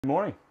Good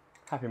morning.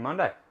 Happy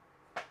Monday.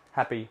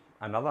 Happy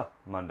another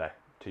Monday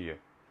to you.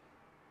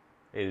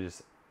 It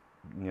is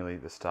nearly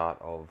the start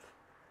of,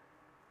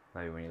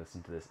 maybe when you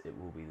listen to this, it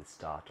will be the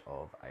start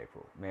of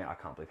April. Man, I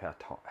can't believe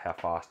how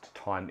fast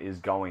time is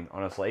going,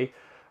 honestly.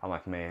 I'm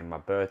like, man, my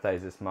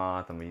birthday's this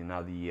month. I'm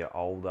another year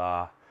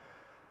older.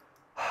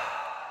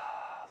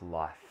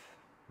 Life.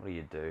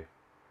 What do?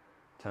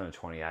 Turning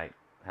 28.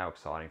 How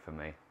exciting for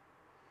me.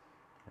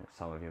 And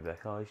some of you are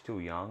like, oh, you're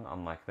still young.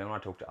 I'm like, then when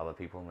I talk to other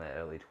people in their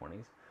early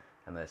 20s,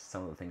 and there's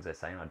some of the things they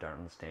say and I don't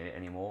understand it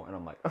anymore, and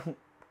I'm like, oh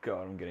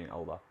God, I'm getting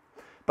older.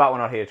 But we're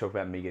not here to talk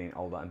about me getting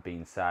older and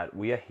being sad.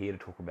 We are here to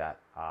talk about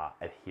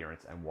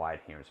adherence and why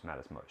adherence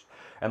matters most.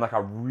 And like, I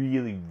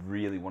really,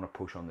 really want to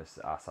push on this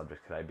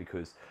subject today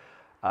because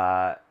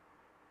a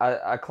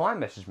client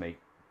messaged me,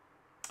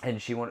 and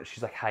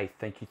she's like, hey,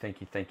 thank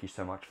you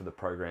so much for the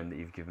program that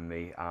you've given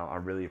me. I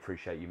really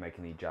appreciate you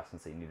making the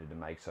adjustments that you needed to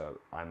make so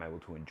I'm able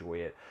to enjoy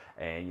it.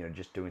 And, you know,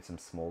 just doing some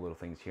small little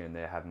things here and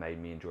there have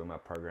made me enjoy my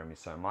programming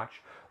so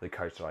much. The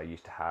coach that I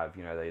used to have,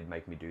 you know, they'd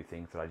make me do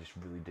things that I just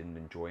really didn't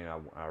enjoy, and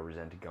I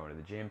resented going to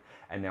the gym.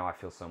 And now I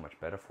feel so much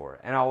better for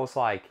it. And I was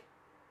like,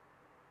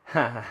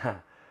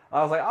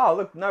 oh,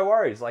 look, no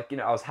worries. Like, you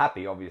know, I was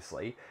happy,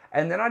 obviously.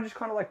 And then I just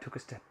kind of like took a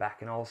step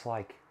back and I was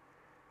like,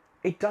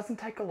 it doesn't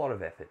take a lot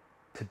of effort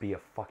to be a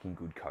fucking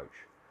good coach.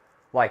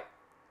 Like,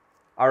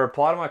 I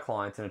reply to my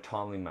clients in a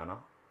timely manner,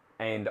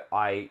 and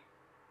I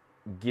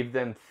give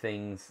them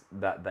things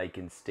that they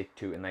can stick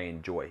to and they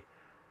enjoy.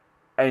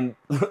 And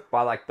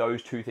by like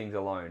those two things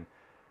alone,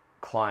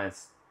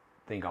 clients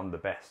think I'm the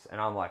best.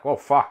 And I'm like, well,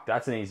 fuck,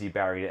 that's an easy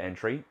barrier to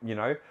entry, you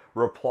know?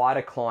 Reply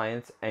to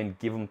clients and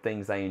give them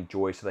things they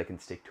enjoy so they can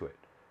stick to it.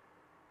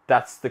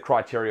 That's the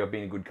criteria of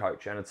being a good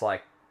coach. And it's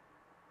like,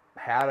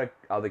 how do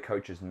other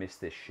coaches miss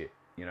this shit,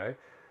 you know?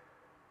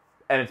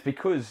 And it's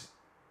because,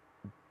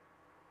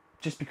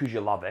 just because you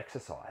love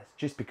exercise,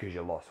 just because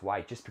you lost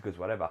weight, just because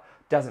whatever,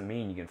 doesn't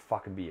mean you can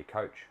fucking be a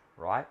coach,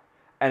 right?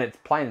 And it's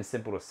plain and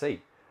simple to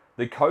see.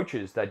 The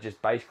coaches that just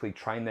basically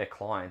train their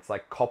clients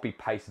like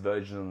copy-paste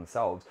versions of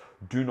themselves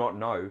do not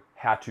know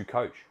how to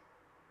coach.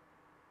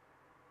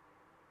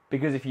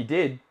 Because if you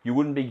did, you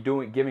wouldn't be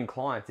giving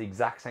clients the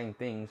exact same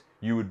things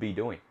you would be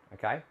doing,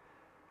 okay?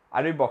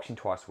 I do boxing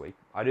twice a week.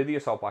 I do the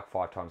assault bike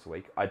 5 times a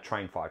week. I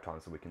train 5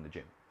 times a week in the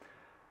gym.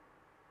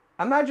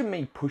 Imagine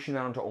me pushing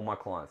that onto all my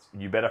clients.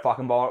 You better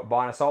fucking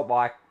buy an assault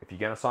bike. If you're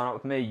going to sign up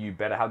with me, you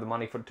better have the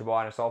money to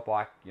buy an assault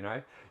bike, you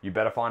know? You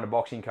better find a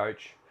boxing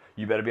coach.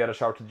 You better be able to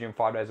show up to the gym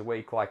 5 days a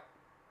week. Like,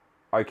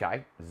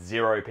 okay,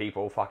 0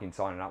 people fucking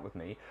signing up with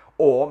me.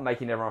 Or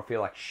making everyone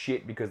feel like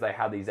shit because they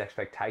have these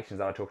expectations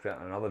that I talked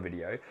about in another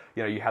video.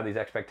 You know, you have these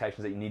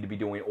expectations that you need to be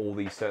doing all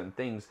these certain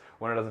things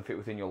when it doesn't fit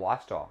within your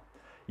lifestyle.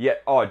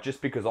 Yet, oh,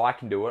 just because I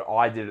can do it,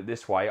 I did it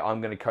this way, I'm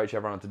going to coach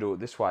everyone to do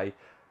it this way.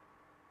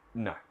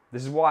 No.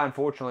 This is why,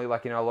 unfortunately,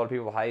 like, you know, a lot of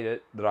people hate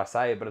it that I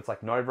say it, but it's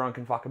like, not everyone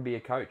can fucking be a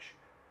coach.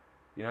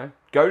 You know?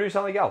 Go do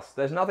something else.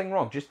 There's nothing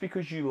wrong. Just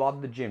because you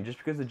love the gym, just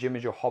because the gym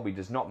is your hobby,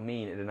 does not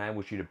mean it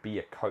enables you to be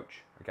a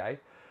coach, okay?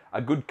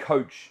 A good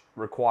coach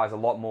requires a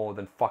lot more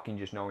than fucking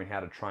just knowing how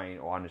to train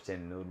or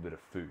understanding a little bit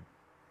of food,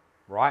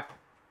 right?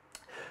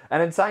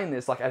 And in saying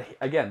this, like,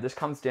 again, this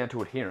comes down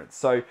to adherence.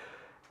 So,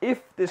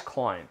 if this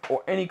client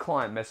or any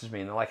client messages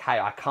me and they're like,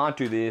 hey, I can't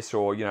do this,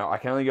 or, you know, I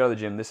can only go to the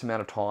gym this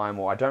amount of time,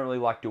 or I don't really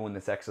like doing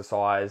this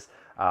exercise,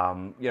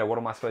 you know, what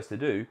am I supposed to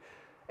do?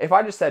 If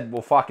I just said,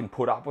 well, fucking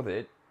put up with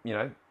it, you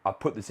know, I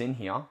put this in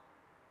here,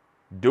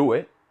 do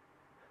it,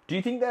 do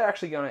you think they're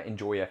actually going to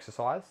enjoy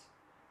exercise?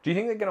 Do you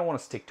think they're going to want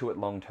to stick to it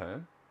long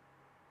term?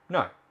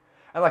 No.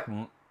 And like,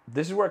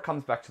 this is where it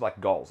comes back to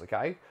like goals,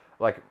 okay?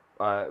 Like,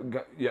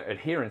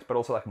 adherence, but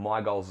also like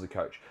my goals as a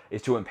coach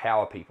is to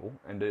empower people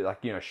and to, like,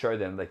 you know, show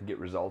them they can get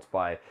results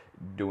by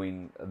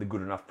doing the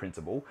good enough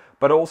principle,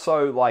 but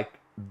also like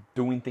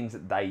doing things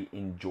that they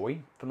enjoy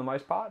for the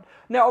most part.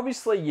 Now,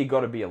 obviously, you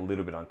got to be a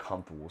little bit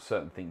uncomfortable with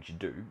certain things you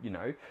do, you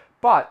know,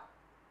 but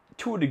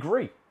to a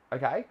degree,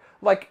 okay?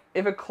 Like,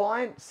 if a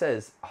client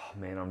says, oh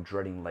man, I'm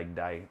dreading leg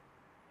day,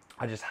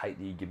 I just hate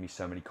that you give me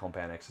so many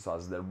compound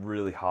exercises. They're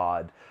really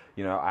hard.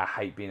 You know, I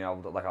hate being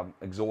able to, like, I'm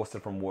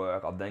exhausted from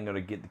work. I've then got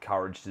to get the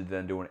courage to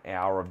then do an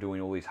hour of doing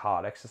all these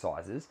hard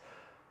exercises.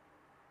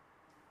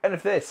 And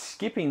if they're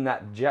skipping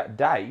that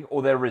day,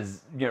 or they're, you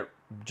know,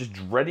 just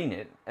dreading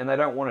it and they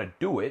don't want to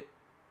do it,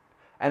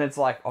 and it's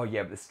like, oh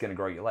yeah, but this is going to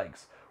grow your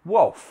legs.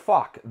 Well,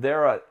 fuck,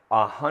 there are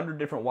 100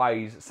 different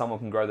ways someone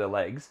can grow their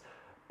legs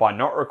by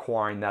not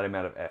requiring that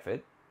amount of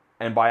effort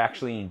and by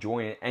actually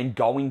enjoying it and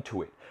going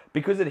to it.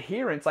 Because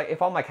adherence, like,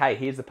 if I'm like, hey,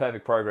 here's the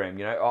perfect program,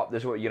 you know, oh,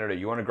 this is what you're going to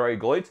do. You want to grow your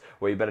glutes?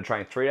 Well, you better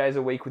train 3 days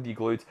a week with your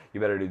glutes. You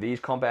better do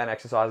these compound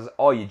exercises.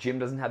 Oh, your gym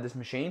doesn't have this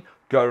machine?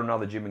 Go to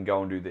another gym and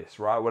go and do this,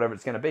 right? Whatever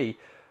it's going to be.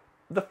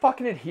 The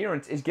fucking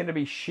adherence is going to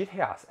be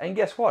shithouse. And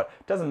guess what?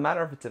 It doesn't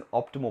matter if it's an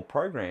optimal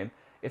program.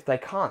 If they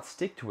can't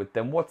stick to it,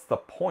 then what's the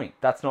point?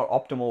 That's not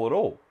optimal at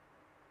all.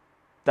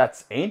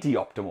 That's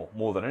anti-optimal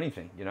more than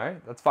anything, you know?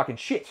 That's fucking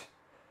shit.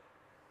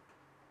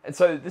 And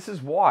so this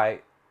is why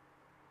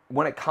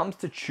when it comes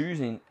to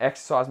choosing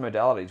exercise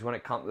modalities, when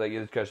it comes, like,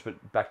 it goes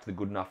back to the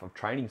good enough of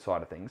training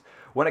side of things.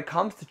 When it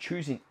comes to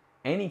choosing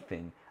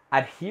anything,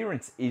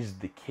 adherence is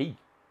the key.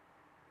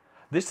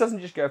 This doesn't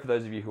just go for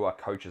those of you who are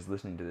coaches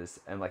listening to this.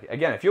 And like,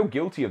 again, if you're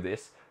guilty of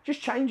this,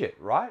 just change it,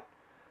 right?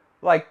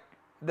 Like,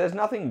 there's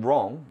nothing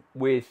wrong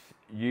with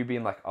you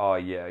being like, oh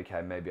yeah,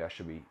 okay, maybe I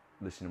should be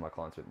listening to my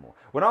clients a bit more.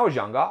 When I was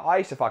younger, I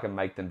used to fucking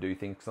make them do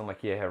things because I'm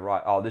like, yeah,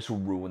 right, oh, this will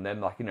ruin them.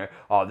 Like, you know,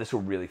 oh, this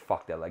will really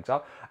fuck their legs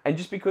up. And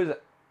just because,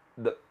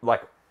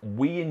 like,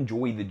 we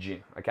enjoy the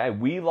gym, okay?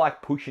 We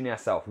like pushing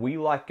ourselves. We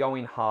like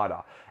going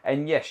harder.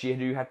 And yes, you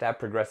do have to have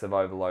progressive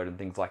overload and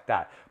things like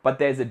that. But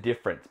there's a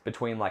difference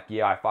between like,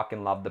 yeah, I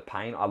fucking love the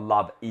pain. I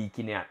love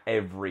eking out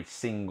every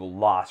single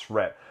last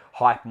rep.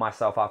 Hype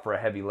myself up for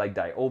a heavy leg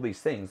day. All these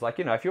things. Like,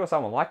 you know, if you're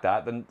someone like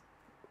that, then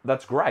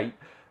that's great.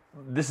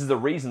 This is the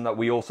reason that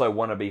we also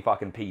want to be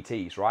fucking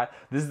PTs, right?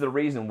 This is the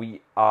reason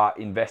we are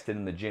invested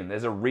in the gym.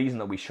 There's a reason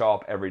that we show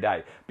up every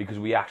day because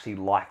we actually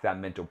like that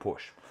mental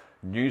push.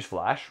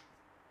 Newsflash,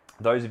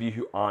 those of you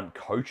who aren't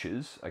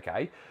coaches,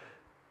 okay,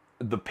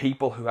 the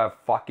people who have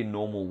fucking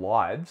normal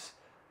lives,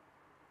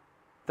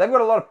 they've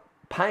got a lot of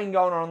pain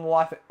going on in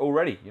life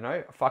already, you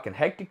know, a fucking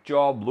hectic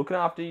job, looking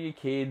after your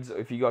kids,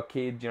 if you got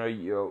kids, you know,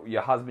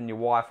 your husband, your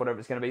wife, whatever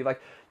it's going to be, like,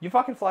 you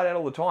fucking flat out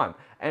all the time.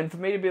 And for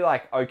me to be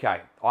like,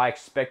 okay, I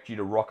expect you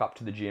to rock up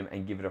to the gym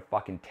and give it a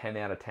fucking 10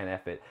 out of 10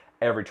 effort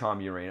every time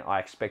you're in. I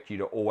expect you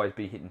to always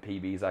be hitting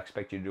PBs. I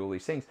expect you to do all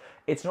these things.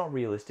 It's not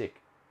realistic.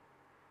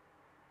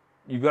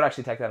 You've got to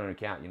actually take that into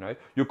account, you know.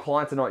 Your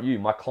clients are not you.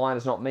 My client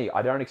is not me.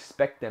 I don't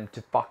expect them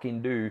to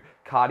fucking do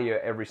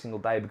cardio every single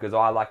day because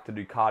I like to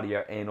do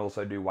cardio and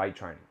also do weight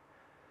training.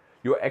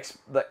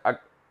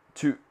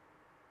 To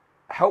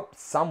help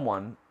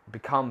someone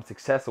become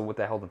successful with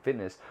their health and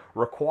fitness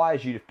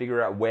requires you to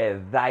figure out where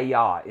they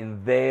are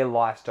in their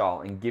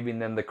lifestyle and giving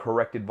them the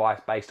correct advice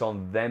based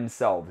on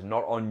themselves,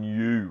 not on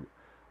you,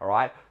 all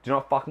right? Do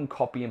not fucking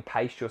copy and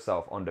paste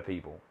yourself onto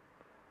people.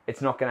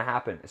 It's not going to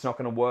happen. It's not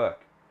going to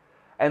work.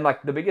 And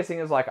like the biggest thing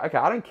is like, okay,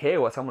 I don't care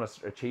what someone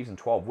achieves in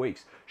 12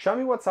 weeks. Show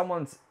me what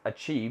someone's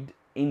achieved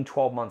in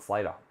 12 months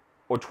later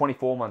or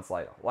 24 months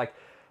later. Like,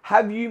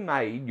 have you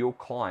made your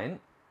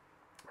client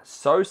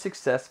so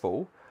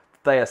successful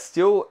that they are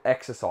still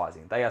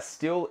exercising, they are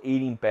still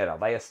eating better,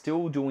 they are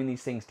still doing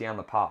these things down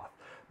the path?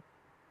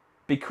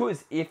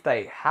 Because if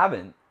they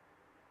haven't,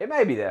 it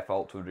may be their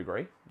fault to a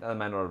degree. They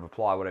may not have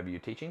applied whatever you're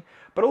teaching.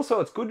 But also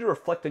it's good to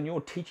reflect on your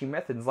teaching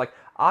methods. Like,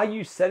 are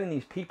you setting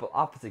these people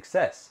up for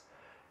success?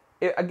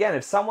 Again,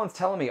 if someone's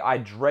telling me I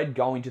dread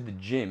going to the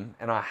gym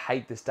and I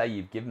hate this day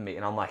you've given me,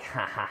 and I'm like,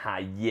 ha ha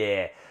ha,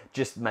 yeah,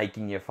 just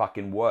making you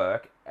fucking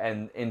work,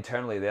 and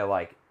internally they're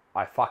like,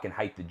 I fucking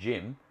hate the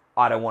gym,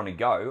 I don't want to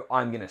go,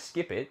 I'm going to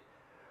skip it,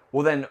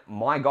 well then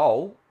my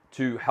goal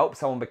to help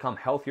someone become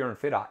healthier and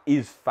fitter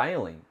is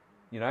failing,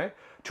 you know?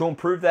 To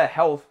improve their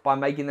health by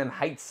making them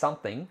hate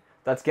something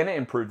that's going to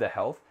improve their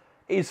health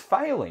is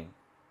failing.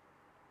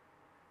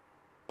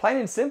 Plain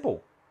and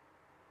simple.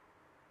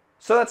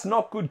 So that's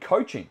not good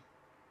coaching.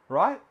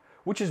 Right?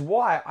 Which is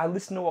why I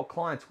listen to what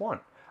clients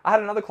want. I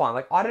had another client,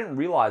 like, I didn't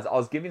realize I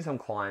was giving some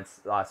clients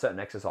certain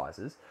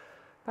exercises.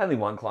 Only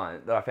one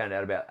client that I found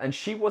out about, and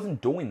she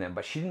wasn't doing them,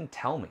 but she didn't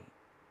tell me.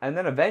 And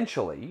then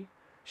eventually,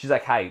 she's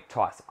like, hey,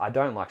 Tyson, I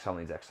don't like some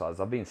of these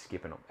exercises. I've been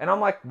skipping them. And I'm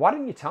like, why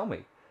didn't you tell me?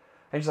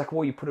 And she's like,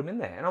 well, you put them in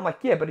there. And I'm like,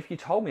 yeah, but if you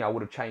told me, I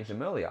would have changed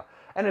them earlier.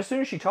 And as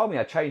soon as she told me,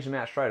 I changed them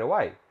out straight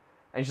away.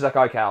 And she's like,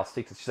 okay, I'll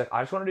stick to it. She's like,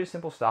 I just want to do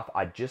simple stuff.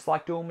 I just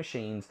like doing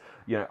machines.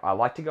 You know, I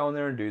like to go in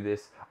there and do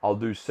this. I'll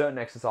do certain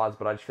exercises,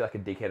 but I just feel like a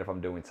dickhead if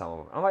I'm doing some of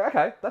them. I'm like,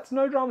 okay, that's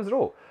no dramas at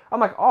all. I'm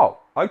like, oh,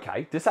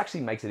 okay. This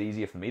actually makes it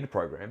easier for me to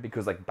program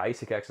because like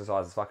basic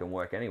exercises fucking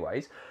work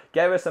anyways.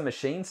 Gave her some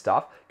machine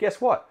stuff. Guess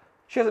what?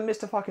 She hasn't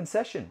missed a fucking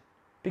session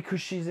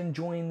because she's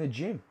enjoying the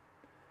gym.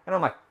 And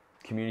I'm like,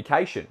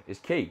 communication is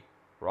key,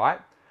 right?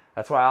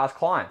 That's why I ask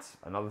clients.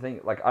 Another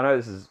thing, like, I know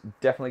this is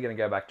definitely going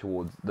to go back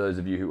towards those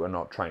of you who are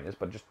not trainers,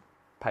 but just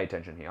pay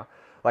attention here.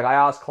 Like, I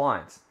ask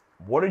clients,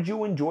 what did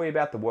you enjoy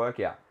about the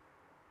workout,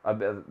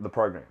 about the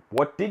program?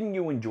 What didn't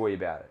you enjoy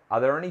about it?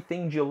 Are there any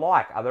things you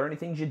like? Are there any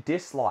things you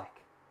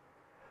dislike?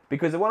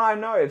 Because when I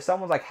know if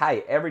someone's like,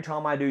 hey, every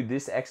time I do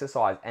this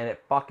exercise and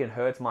it fucking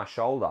hurts my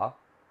shoulder,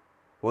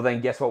 well, then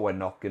guess what we're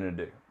not going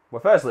to do?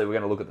 Well, firstly, we're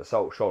going to look at the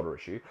shoulder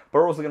issue, but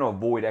we're also going to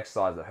avoid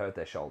exercise that hurt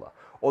their shoulder.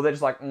 Or they're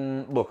just like,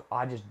 look,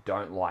 I just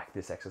don't like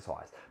this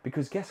exercise.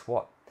 Because guess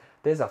what?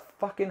 There's a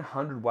fucking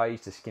 100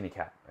 ways to skin a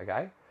cat,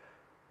 okay?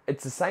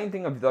 It's the same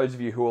thing of those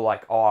of you who are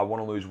like, oh, I want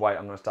to lose weight,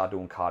 I'm going to start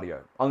doing cardio.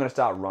 I'm going to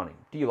start running.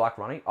 Do you like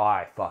running?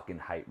 I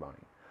fucking hate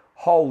running.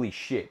 Holy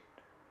shit.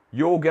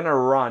 You're going to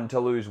run to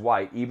lose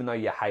weight even though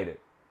you hate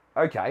it.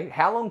 Okay,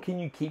 how long can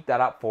you keep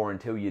that up for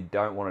until you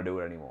don't want to do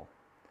it anymore?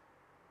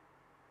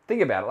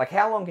 Think about it. Like,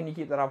 how long can you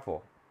keep that up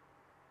for?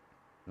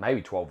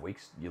 Maybe 12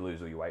 weeks, you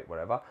lose all your weight,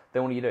 whatever.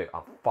 Then what do?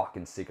 I'm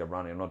fucking sick of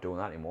running. I'm not doing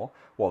that anymore.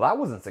 Well, that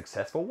wasn't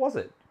successful, was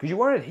it? Because you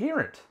weren't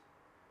adherent.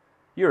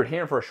 You're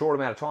adherent for a short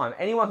amount of time.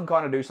 Anyone can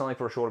kind of do something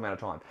for a short amount of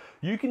time.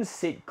 You can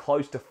sit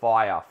close to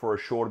fire for a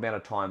short amount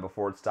of time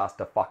before it starts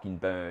to fucking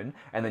burn,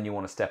 and then you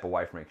want to step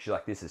away from it because you're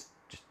like, this is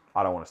just,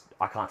 I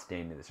can't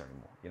stand this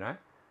anymore, you know?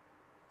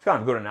 It's kind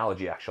of a good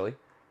analogy, actually.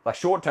 Like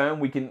short term,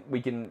 we can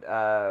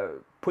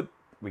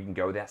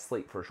go without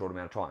sleep for a short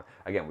amount of time.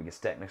 Again, we can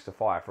step next to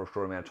fire for a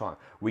short amount of time.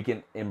 We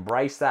can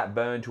embrace that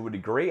burn to a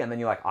degree, and then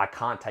you're like, I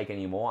can't take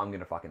any more. I'm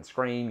going to fucking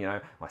scream, you know,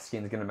 my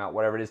skin's going to melt,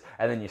 whatever it is,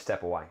 and then you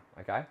step away,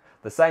 okay?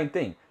 The same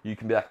thing. You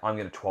can be like, I'm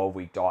going to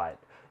 12-week diet.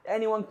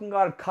 Anyone can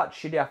kind of cut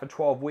shit out for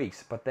 12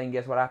 weeks, but then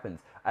guess what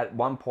happens? At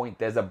one point,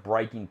 there's a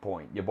breaking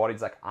point. Your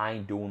body's like, I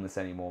ain't doing this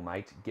anymore,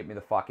 mate. Get me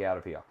the fuck out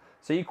of here.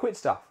 So you quit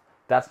stuff.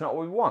 That's not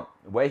what we want.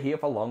 We're here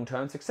for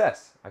long-term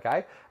success,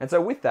 okay? And so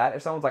with that,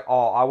 if someone's like,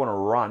 oh, I want to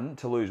run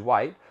to lose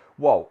weight,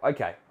 whoa,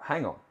 okay,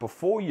 hang on.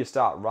 Before you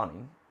start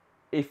running,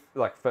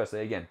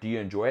 firstly, again, do you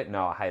enjoy it?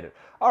 No, I hate it.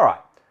 All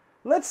right,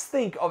 let's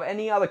think of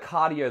any other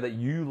cardio that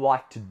you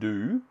like to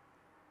do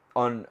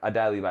on a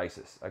daily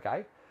basis,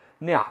 okay?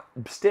 Now,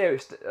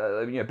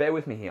 bear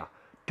with me here.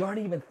 Don't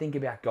even think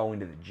about going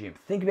to the gym.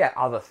 Think about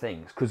other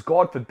things, because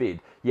God forbid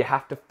you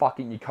have to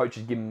your coach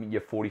is giving you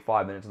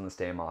 45 minutes on the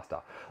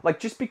Stairmaster. Like,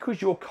 just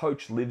because your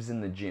coach lives in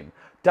the gym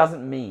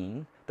doesn't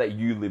mean that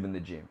you live in the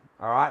gym.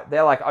 All right?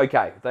 They're like,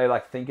 okay, they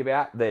like think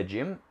about their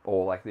gym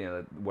or like, you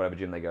know, whatever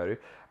gym they go to,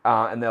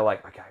 and they're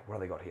like, okay, what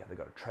do they got here? They've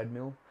got a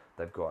treadmill,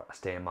 they've got a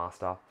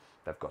Stairmaster,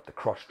 they've got the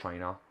cross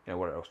trainer. You know,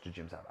 what else do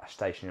gyms have? A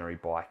stationary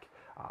bike,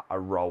 a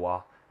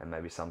rower, and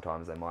maybe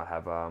sometimes they might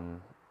have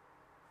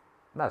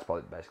that's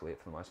probably basically it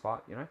for the most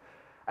part, you know.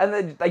 And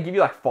then they give you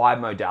like 5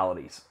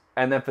 modalities.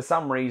 And then for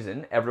some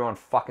reason, everyone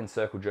fucking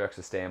circle jerks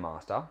a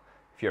Stairmaster.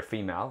 If you're a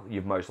female,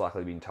 you've most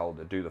likely been told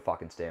to do the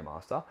fucking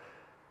Stairmaster.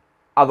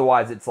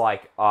 Otherwise, it's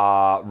like,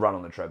 run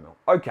on the treadmill.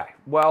 Okay,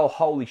 well,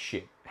 holy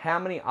shit. How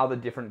many other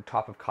different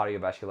type of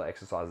cardiovascular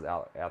exercises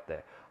out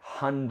there?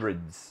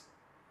 Hundreds,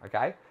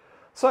 okay?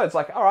 So it's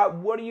like, all right,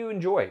 what do you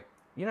enjoy?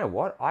 You know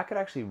what? I could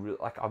actually,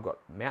 I've got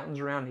mountains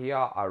around here.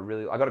 I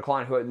got a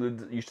client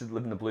who used to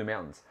live in the Blue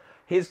Mountains.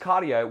 His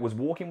cardio was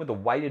walking with a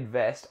weighted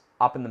vest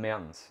up in the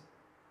mountains,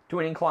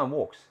 doing incline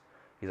walks.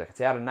 He's like,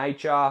 it's out of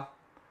nature.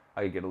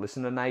 I get to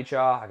listen to nature.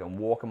 I can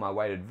walk in my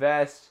weighted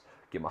vest,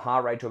 get my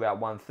heart rate to about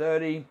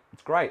 130.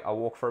 It's great. I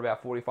walk for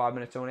about 45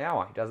 minutes to an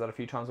hour. He does that a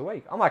few times a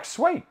week. I'm like,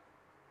 sweet.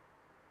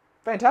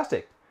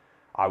 Fantastic.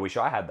 I wish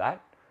I had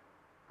that.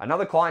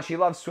 Another client, she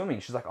loves swimming.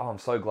 She's like, oh, I'm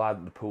so glad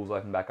that the pool's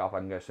open back up. I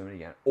can go swimming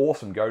again.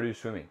 Awesome. Go do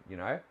swimming, you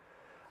know.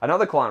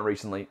 Another client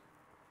recently,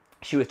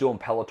 she was doing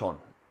Peloton.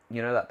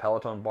 You know that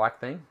Peloton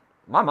bike thing?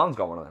 My mum's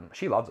got one of them.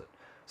 She loves it.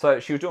 So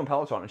she was doing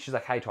Peloton, and she's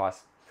like, hey,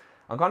 Tyson,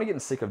 I'm kind of getting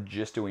sick of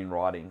just doing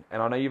riding.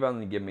 And I know you've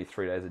only given me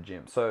 3 days of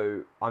gym.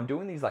 So I'm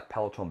doing these like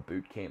Peloton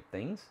boot camp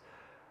things.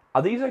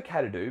 Are these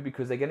okay to do?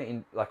 Because they're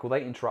going to, will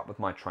they interrupt with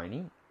my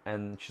training?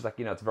 And she's like,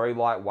 you know, it's very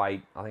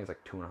lightweight. I think it's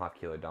like 2.5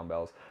 kilo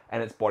dumbbells.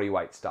 And it's body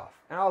weight stuff.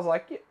 And I was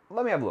like, yeah,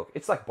 let me have a look.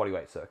 It's like body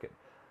weight circuit.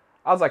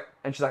 I was like,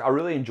 and she's like, I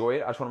really enjoy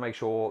it. I just want to make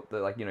sure that,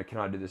 like, you know, can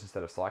I do this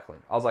instead of cycling?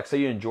 I was like, so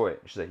you enjoy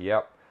it? She's like,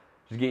 yep.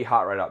 Just get your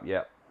heart rate up,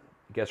 yep.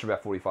 It gets for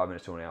about 45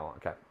 minutes to an hour.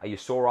 Okay. Are you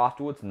sore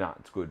afterwards? No,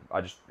 it's good.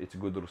 It's a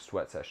good little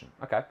sweat session.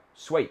 Okay,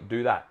 sweet,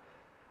 do that.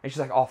 And she's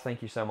like, oh,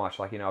 thank you so much.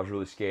 Like, you know, I was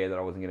really scared that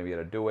I wasn't going to be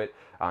able to do it,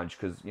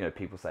 just because, you know,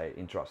 people say it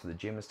interrupts with the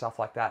gym and stuff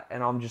like that.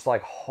 And I'm just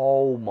like,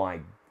 oh my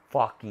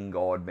fucking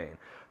God, man.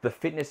 The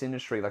fitness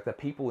industry, like the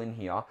people in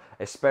here,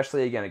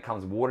 especially, again, it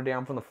comes watered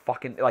down from the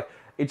fucking, like,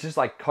 it's just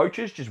like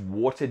coaches just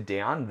watered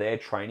down their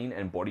training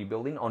and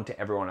bodybuilding onto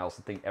everyone else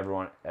and think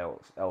everyone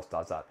else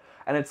does that.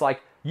 And it's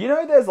like, you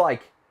know,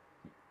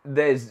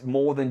 there's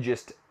more than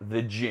just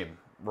the gym,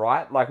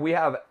 right? Like, we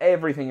have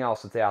everything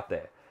else that's out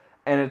there.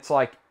 And it's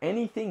like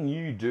anything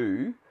you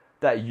do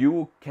that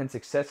you can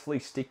successfully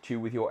stick to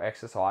with your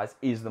exercise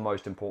is the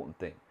most important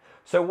thing.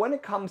 So when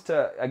it comes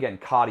to, again,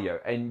 cardio,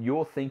 and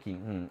you're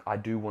thinking, I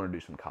do want to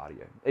do some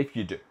cardio. If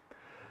you do,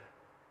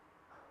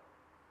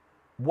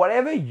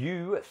 whatever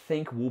you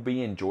think will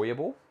be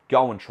enjoyable,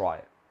 go and try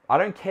it. I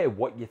don't care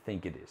what you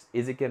think it is.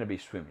 Is it going to be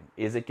swimming?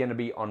 Is it going to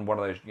be on one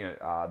of those, you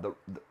know,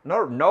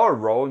 not a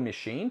rowing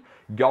machine,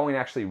 going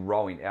actually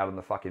rowing out on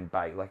the fucking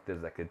bay? Like,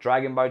 there's like the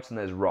dragon boats and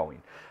there's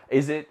rowing.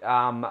 Is it, you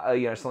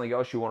know, something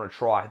else you want to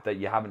try that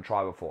you haven't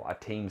tried before? A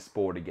team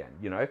sport again,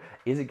 you know?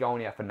 Is it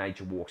going out for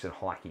nature walks and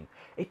hiking?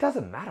 It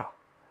doesn't matter.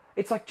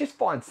 It's like, just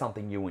find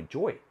something you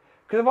enjoy.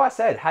 Because if I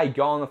said, hey,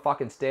 go on the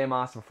fucking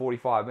Stairmaster for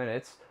 45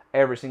 minutes,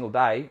 every single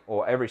day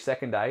or every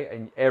second day,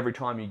 and every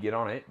time you get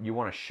on it, you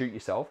want to shoot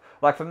yourself.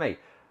 Like for me,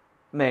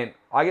 man,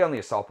 I get on the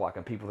assault bike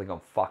and people think I'm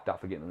fucked up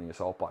for getting on the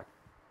assault bike.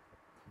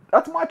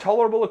 That's my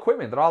tolerable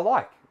equipment that I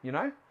like, you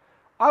know?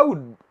 I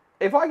would,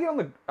 if I get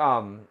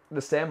on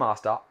the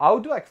Stairmaster, I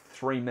would do like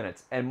 3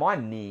 minutes and my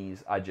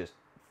knees are just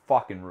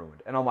fucking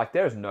ruined. And I'm like,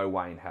 there's no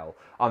way in hell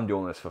I'm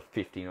doing this for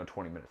 15 or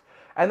 20 minutes.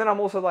 And then I'm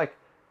also like,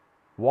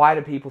 why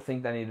do people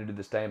think they need to do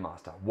the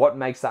Stairmaster? What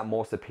makes that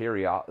more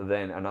superior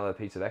than another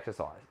piece of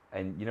exercise?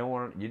 And you know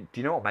what? Do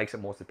you know what makes it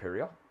more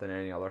superior than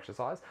any other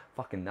exercise?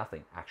 Fucking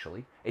nothing,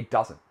 actually. It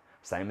doesn't.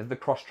 same as the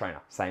cross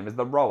trainer, same as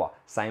the rower,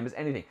 same as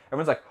anything.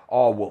 Everyone's like,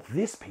 oh, well,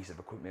 this piece of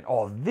equipment,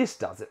 oh, this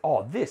does it,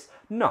 oh, this.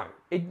 No,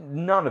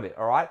 none of it,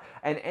 all right?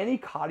 And any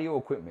cardio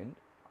equipment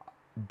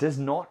does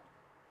not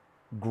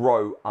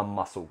grow a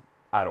muscle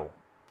at all.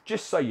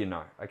 Just so you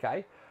know,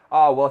 okay?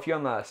 Oh, well, if you're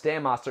on the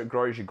Stairmaster, it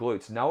grows your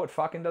glutes. No, it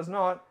fucking does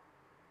not.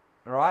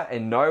 All right?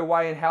 And no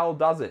way in hell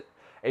does it.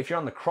 If you're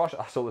on the cross,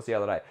 I saw this the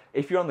other day.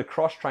 If you're on the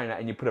cross trainer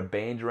and you put a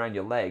band around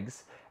your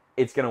legs,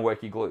 it's going to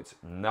work your glutes.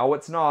 No,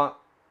 it's not.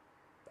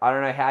 I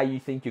don't know how you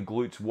think your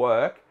glutes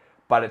work,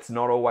 but it's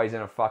not always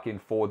in a fucking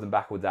forwards and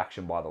backwards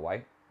action, by the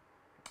way,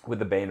 with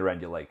the band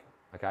around your leg.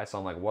 Okay? So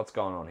I'm like, what's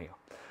going on here?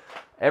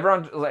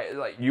 Everyone,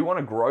 like, you want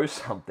to grow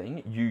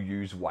something, you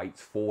use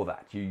weights for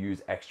that. You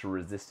use extra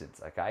resistance,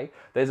 okay?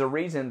 There's a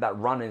reason that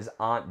runners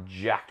aren't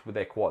jacked with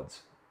their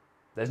quads.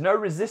 There's no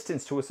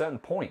resistance to a certain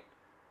point.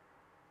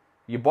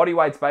 Your body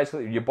weight's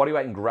basically, your body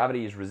weight and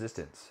gravity is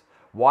resistance.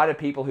 Why do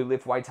people who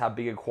lift weights have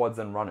bigger quads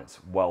than runners?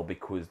 Well,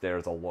 because there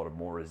is a lot of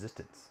more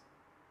resistance,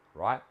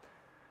 right?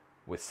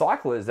 With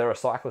cyclists, there are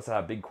cyclists that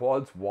have big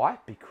quads. Why?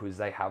 Because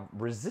they have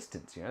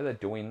resistance. You know, they're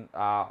doing...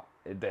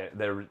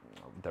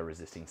 they're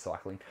resisting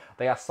cycling.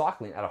 They are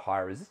cycling at a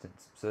higher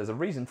resistance. So there's a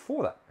reason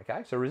for that,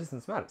 okay? So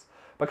resistance matters.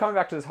 But coming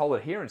back to this whole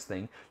adherence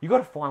thing, you got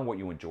to find what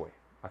you enjoy,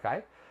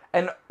 okay?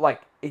 And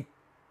like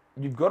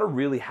you've got to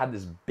really have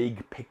this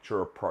big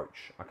picture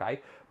approach,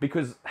 okay?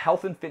 Because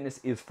health and fitness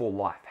is for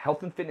life.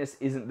 Health and fitness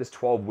isn't this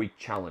 12-week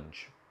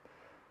challenge.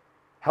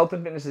 Health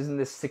and fitness isn't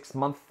this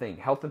 6-month thing.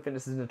 Health and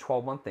fitness isn't a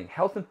 12-month thing.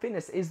 Health and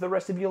fitness is the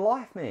rest of your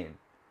life, man.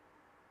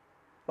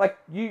 Like,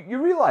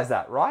 you realize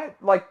that, right?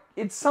 Like,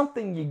 it's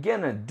something you're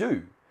gonna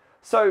do.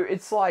 So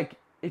it's like,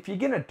 if you're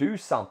gonna do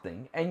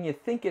something and you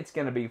think it's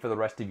gonna be for the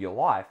rest of your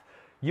life,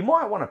 you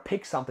might want to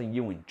pick something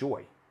you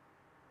enjoy.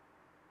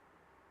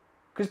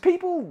 Because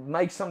people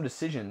make some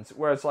decisions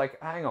where it's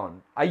like, hang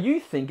on, are you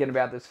thinking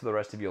about this for the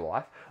rest of your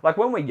life? Like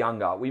when we're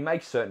younger, we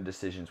make certain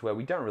decisions where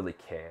we don't really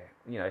care.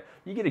 You know,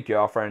 you get a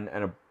girlfriend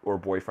and or a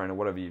boyfriend or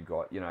whatever you've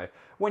got, you know,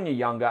 when you're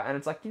younger and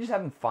it's like, you're just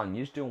having fun,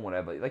 you're just doing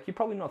whatever. Like you're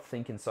probably not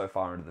thinking so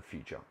far into the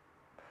future.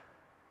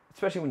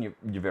 Especially when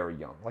you're very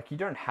young. Like you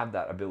don't have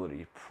that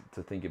ability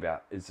to think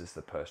about, is this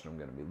the person I'm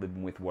going to be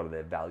living with? What are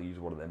their values?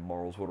 What are their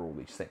morals? What are all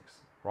these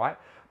things, right?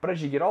 But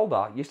as you get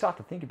older, you start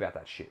to think about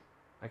that shit,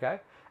 okay?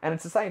 And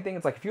it's the same thing.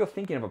 It's like if you're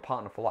thinking of a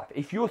partner for life,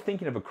 if you're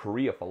thinking of a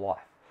career for life,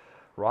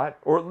 right?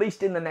 Or at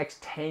least in the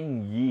next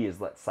 10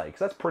 years, let's say, because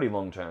that's pretty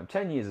long term.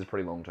 10 years is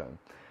pretty long term.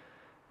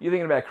 You're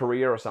thinking about a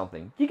career or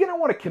something, you're going to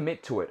want to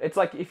commit to it. It's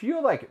like if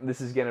you're like, this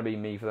is going to be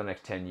me for the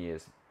next 10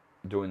 years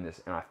doing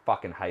this and I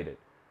fucking hate it.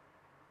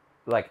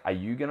 Like, are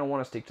you going to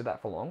want to stick to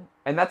that for long?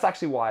 And that's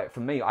actually why, for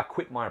me, I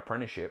quit my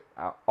apprenticeship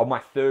on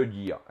my 3rd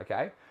year,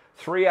 okay?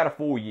 3 out of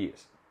 4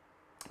 years.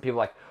 People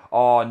are like,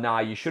 oh, nah,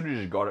 you should have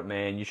just got it,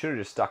 man. You should have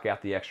just stuck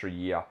out the extra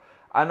year.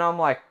 And I'm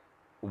like,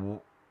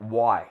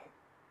 why?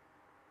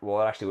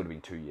 Well, it actually would have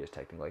been 2 years,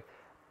 technically.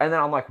 And then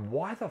I'm like,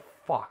 why the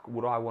fuck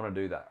would I want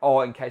to do that?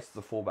 Oh, in case it's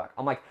a fallback.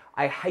 I'm like,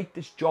 I hate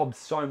this job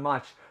so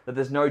much that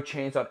there's no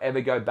chance I'd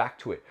ever go back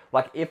to it.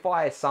 Like, if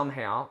I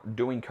somehow,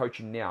 doing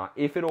coaching now,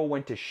 if it all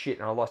went to shit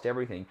and I lost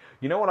everything,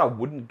 you know what I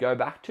wouldn't go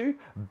back to?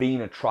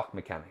 Being a truck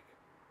mechanic.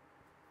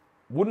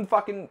 Wouldn't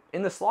fucking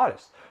in the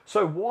slightest.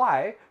 So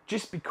why?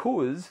 Just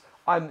because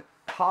I'm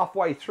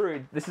halfway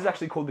through, this is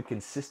actually called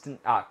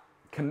the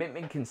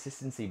commitment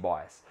consistency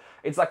bias.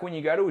 It's like when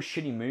you go to a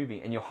shitty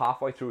movie and you're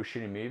halfway through a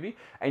shitty movie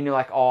and you're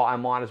like, oh, I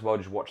might as well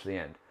just watch the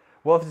end.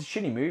 Well, if it's a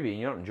shitty movie and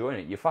you're not enjoying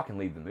it, you fucking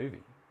leave the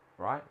movie,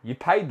 right? You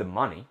paid the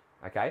money,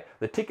 okay?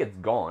 The ticket's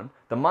gone.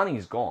 The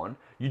money's gone.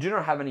 You do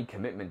not have any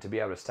commitment to be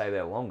able to stay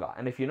there longer.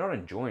 And if you're not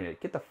enjoying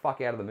it, get the fuck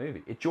out of the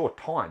movie. It's your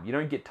time. You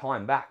don't get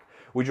time back.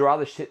 Would you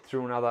rather sit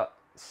through another,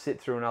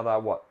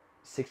 what,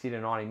 60 to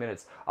 90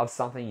 minutes of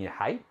something you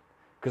hate?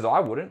 Because I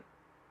wouldn't.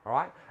 All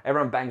right,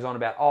 everyone bangs on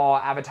about, oh,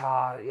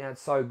 Avatar, you know,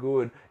 it's so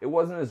good. It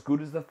wasn't as good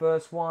as the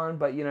first one,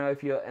 but you know,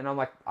 and I'm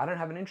like, I don't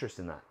have an interest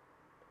in that.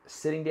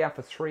 Sitting down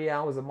for 3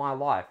 hours of my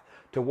life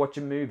to watch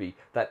a movie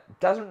that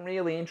doesn't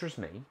really interest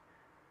me,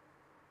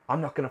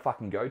 I'm not going to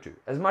fucking go to.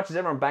 As much as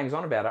everyone bangs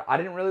on about it, I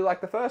didn't really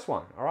like the first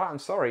one. All right, I'm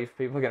sorry if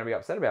people are going to be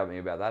upset about me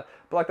about that,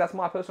 but like that's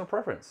my personal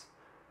preference.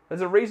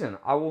 There's a reason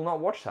I will not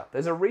watch that.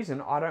 There's a reason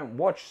I don't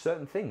watch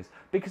certain things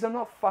because I'm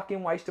not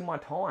fucking wasting my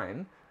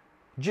time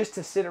just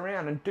to sit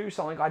around and do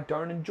something I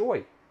don't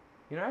enjoy,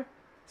 you know?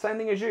 Same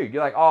thing as you.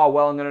 You're like, oh,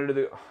 well, I'm going to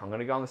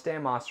go on the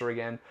Stairmaster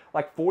again.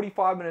 Like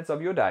 45 minutes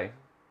of your day,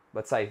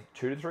 let's say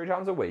 2 to 3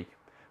 times a week,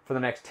 for the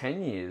next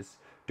 10 years,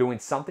 doing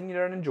something you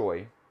don't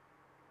enjoy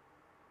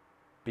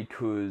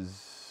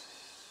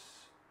because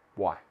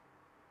why?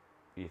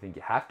 You think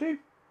you have to?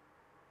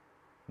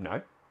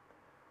 No.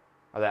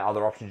 Are there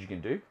other options you can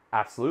do?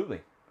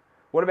 Absolutely.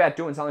 What about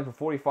doing something for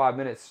 45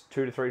 minutes,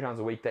 2 to 3 times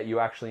a week that you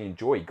actually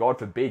enjoy? God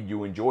forbid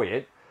you enjoy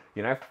it,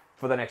 you know,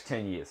 for the next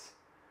 10 years.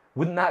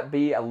 Wouldn't that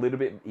be a little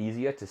bit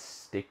easier to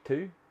stick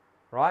to,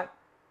 right?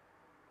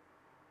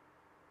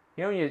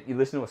 You know when you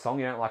listen to a song,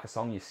 you don't like a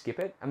song, you skip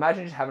it?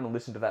 Imagine just having to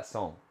listen to that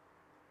song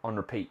on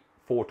repeat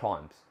 4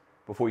 times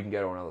before you can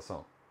go to another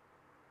song.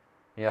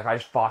 And you're like, I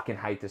just fucking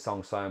hate this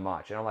song so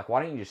much. And I'm like,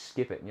 why don't you just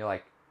skip it? And you're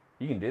like,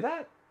 you can do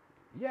that?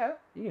 Yeah,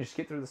 you can just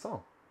skip through the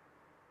song.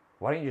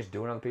 Why don't you just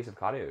do another piece of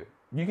cardio?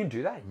 You can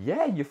do that?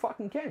 Yeah, you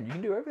fucking can. You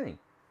can do everything.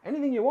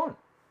 Anything you want.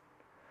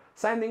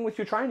 Same thing with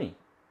your training.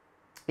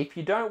 If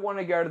you don't want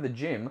to go to the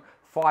gym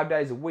 5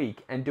 days a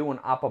week and do an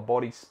upper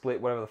body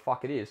split, whatever the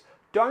fuck it is,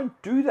 don't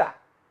do that.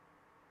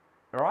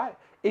 All right?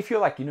 If you're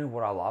like, you know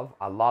what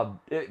I love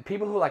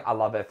people who are like, I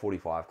love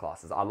F45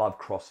 classes. I love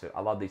CrossFit.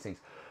 I love these things.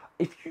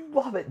 If you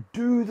love it,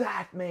 do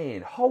that,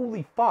 man.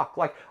 Holy fuck.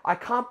 Like, I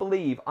can't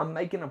believe I'm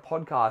making a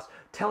podcast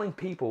telling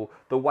people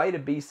the way to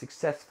be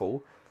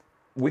successful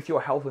with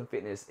your health and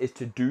fitness is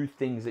to do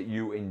things that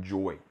you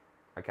enjoy.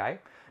 Okay?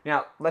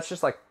 Now, let's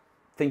just like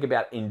think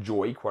about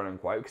enjoy, quote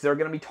unquote, because there are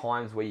going to be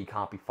times where you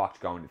can't be fucked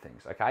going to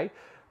things, okay?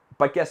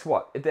 But guess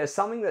what? If there's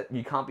something that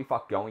you can't be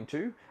fucked going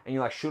to, and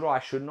you're like, should I,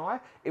 shouldn't I?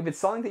 If it's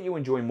something that you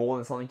enjoy more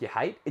than something you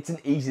hate, it's an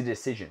easy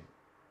decision.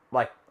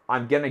 Like,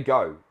 I'm going to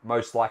go,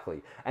 most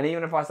likely. And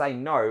even if I say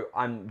no,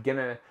 I'm going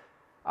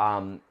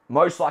to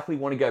most likely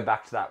want to go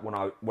back to that when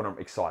I'm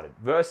excited.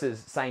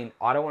 Versus saying,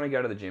 I don't want to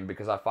go to the gym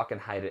because I fucking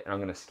hate it and I'm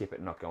going to skip it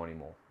and not go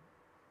anymore.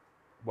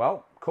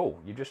 Well,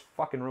 cool. You just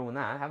fucking ruined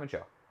that, haven't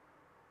you?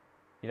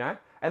 You know?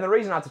 And the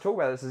reason I have to talk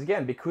about this is,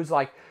 again, because,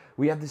 like,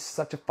 we have this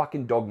such a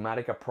fucking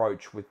dogmatic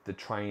approach with the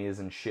trainers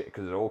and shit,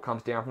 because it all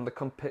comes down from the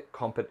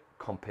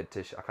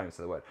competition. I can't even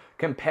say the word.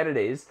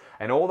 Competitors,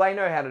 and all they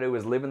know how to do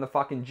is live in the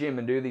fucking gym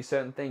and do these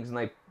certain things, and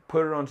they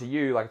put it onto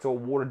you like it's all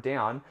watered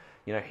down.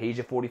 You know, here's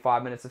your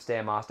 45 minutes of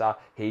Stairmaster,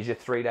 here's your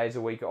 3 days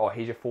a week, or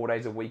here's your 4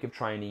 days a week of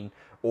training,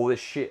 all this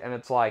shit, and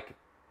it's like,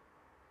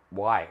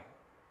 why?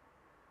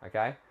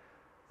 Okay?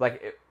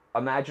 Like,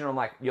 imagine I'm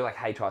like, you're like,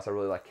 hey Tyson, I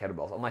really like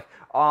kettlebells. I'm like,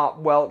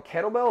 well,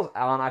 kettlebells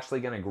aren't actually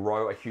going to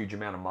grow a huge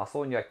amount of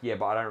muscle. And you're like, yeah,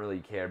 but I don't really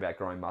care about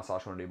growing muscle. I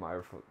just want to do my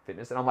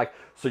fitness. And I'm like,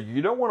 so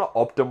you don't want to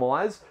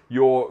optimize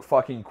your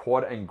fucking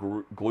quad and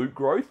glute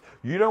growth?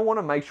 You don't want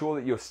to make sure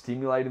that you're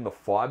stimulating the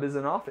fibers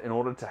enough in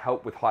order to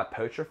help with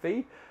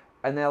hypertrophy?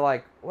 And they're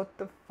like, what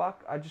the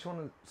fuck? I just want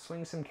to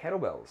swing some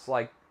kettlebells.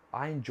 Like,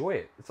 I enjoy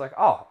it. It's like,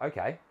 oh,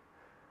 okay.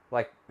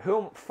 Like,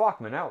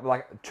 fuck, man,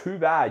 like, too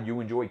bad you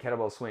enjoy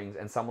kettlebell swings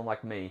and someone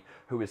like me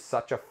who is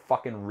such a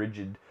fucking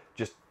rigid,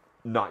 just,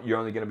 no, you're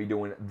only going to be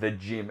doing the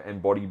gym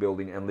and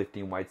bodybuilding and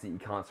lifting weights that you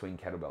can't swing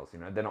kettlebells, you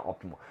know, they're not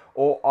optimal.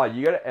 Or, oh,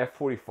 you go to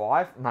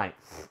F45? Mate,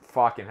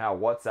 fucking hell,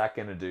 what's that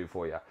going to do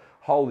for you?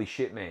 Holy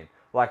shit, man.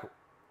 Like,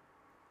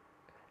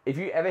 if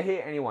you ever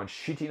hear anyone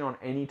shitting on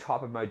any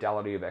type of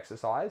modality of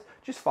exercise,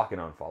 just fucking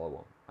unfollow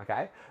them,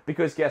 okay?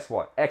 Because guess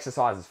what?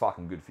 Exercise is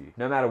fucking good for you,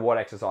 no matter what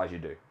exercise you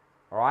do,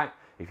 all right?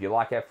 If you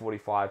like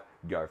F45,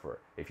 go for it.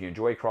 If you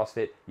enjoy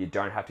CrossFit, you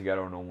don't have to go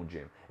to a normal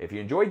gym. If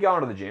you enjoy going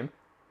to the gym,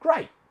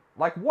 great.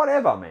 Like,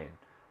 whatever, man.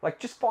 Like,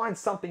 just find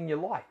something you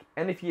like.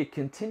 And if you're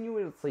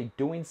continuously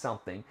doing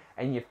something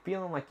and you're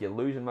feeling like you're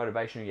losing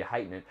motivation or you're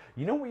hating it,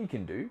 you know what you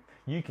can do?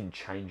 You can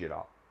change it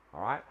up,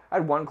 all right? I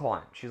had one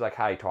client. She's like,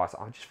 hey, Tyson,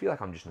 I just feel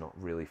like I'm just not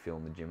really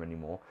feeling the gym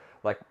anymore.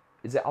 Like,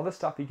 is there other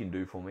stuff you can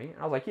do for me? And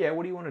I was like, yeah,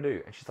 what do you want to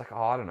do? And she's like,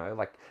 oh, I don't know.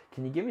 Like,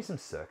 can you give me some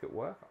circuit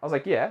work? I was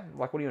like, yeah.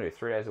 Like, what do you want to do?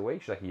 3 days a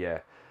week? She's like, yeah.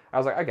 I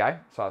was like, okay.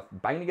 So I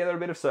banged together a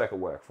bit of circuit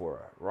work for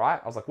her, right?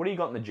 I was like, what do you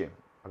got in the gym?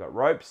 I got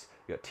ropes,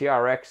 you got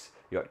TRX,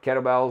 you got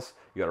kettlebells,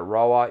 you got a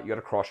rower, you got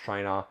a cross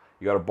trainer,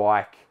 you got a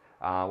bike.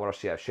 What else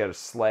she had? She had a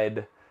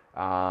sled.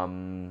 I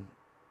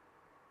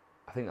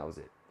think that was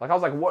it. Like, I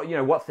was like,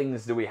 what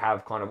things do we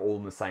have kind of all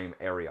in the same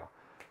area?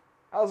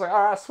 I was like,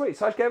 all right, sweet.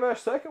 So I just gave her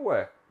circuit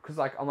work. Because,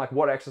 like, I'm like,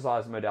 what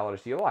exercise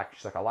modalities do you like?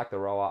 She's like, I like the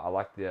rower, I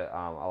like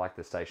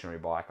the stationary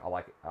bike, I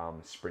like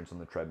sprints on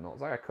the treadmill. I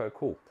was like, okay,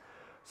 cool.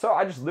 So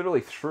I just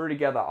literally threw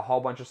together a whole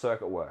bunch of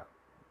circuit work.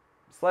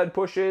 Sled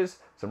pushes,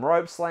 some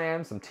rope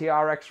slams, some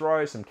TRX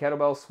rows, some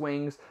kettlebell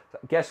swings. So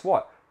guess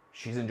what?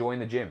 She's enjoying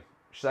the gym.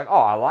 She's like,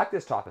 oh, I like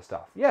this type of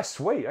stuff. Yeah,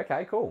 sweet,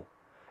 okay, cool.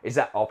 Is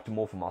that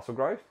optimal for muscle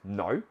growth?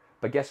 No,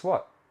 but guess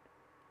what?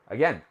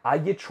 Again, are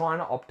you trying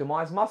to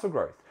optimize muscle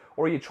growth?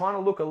 Or are you trying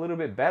to look a little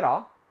bit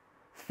better,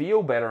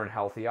 feel better and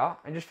healthier,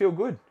 and just feel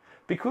good?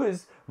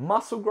 Because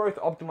muscle growth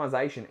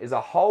optimization is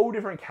a whole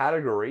different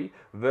category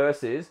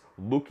versus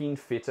looking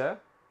fitter,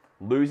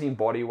 losing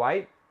body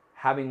weight,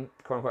 having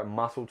quote-unquote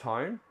muscle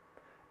tone,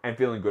 and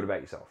feeling good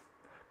about yourself.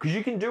 Because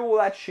you can do all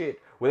that shit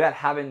without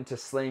having to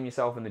slam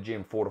yourself in the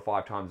gym 4 to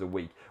 5 times a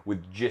week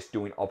with just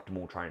doing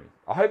optimal training.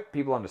 I hope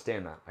people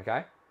understand that,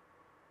 okay?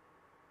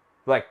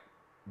 Like,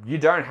 you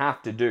don't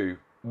have to do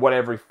what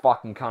every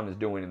fucking cunt is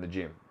doing in the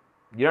gym.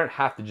 You don't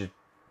have to just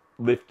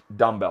lift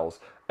dumbbells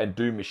and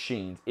do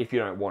machines if you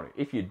don't want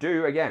to. If you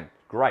do, again,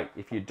 great.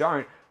 If you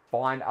don't,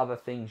 find other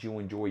things you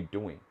enjoy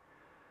doing.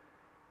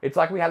 It's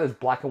like we have this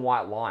black and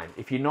white line.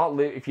 If you're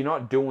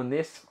not doing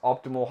this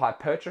optimal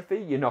hypertrophy,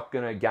 you're not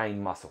going to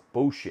gain muscle.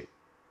 Bullshit.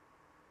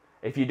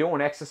 If you're doing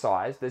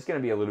exercise, there's going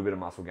to be a little bit of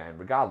muscle gain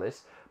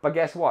regardless. But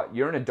guess what?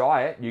 You're in a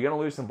diet, you're going to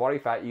lose some body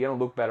fat, you're going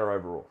to look better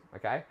overall,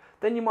 okay?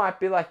 Then you might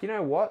be like, you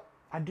know what?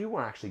 I do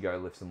want to actually go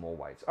lift some more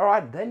weights. All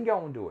right, then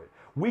go and do it.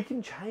 We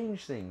can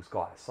change things,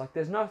 guys. Like,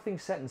 there's nothing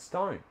set in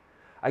stone.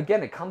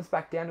 Again, it comes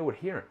back down to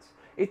adherence.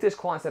 If there's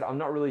clients that I'm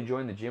not really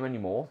enjoying the gym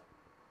anymore,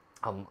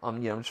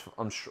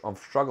 I'm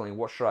struggling,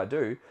 what should I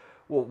do?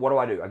 Well,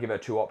 what do? I give her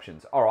two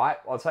options. All right,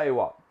 I'll tell you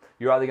what.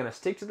 You're either going to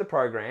stick to the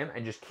program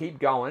and just keep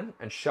going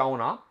and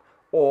showing up,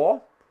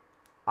 or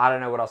I don't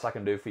know what else I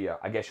can do for you.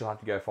 I guess you'll have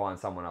to go find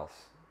someone else.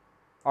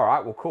 All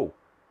right, well, cool.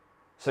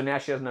 So now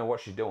she doesn't know what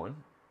she's doing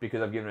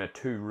because I've given her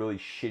two really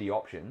shitty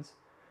options.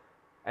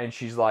 And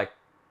she's like,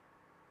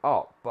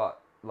 oh, but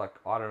like,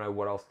 I don't know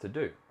what else to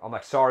do. I'm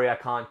like, sorry, I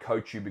can't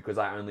coach you because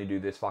I only do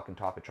this fucking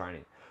type of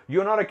training.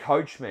 You're not a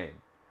coach, man.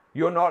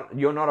 You're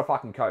not a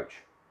fucking coach,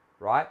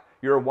 right?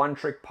 You're a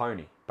one-trick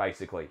pony,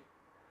 basically.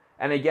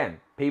 And again,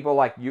 people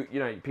like,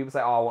 people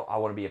say, oh, I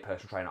want to be a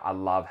personal trainer. I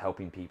love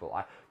helping people.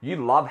 You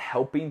love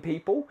helping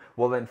people?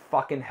 Well, then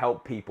fucking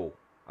help people,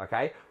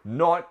 okay?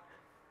 Not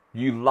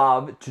you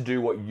love to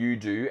do what you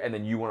do and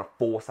then you want to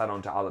force that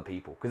onto other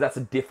people, because that's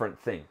a different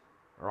thing,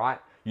 all right?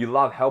 You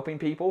love helping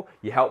people.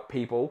 You help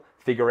people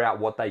figure out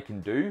what they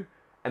can do,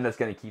 and that's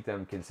going to keep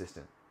them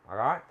consistent, all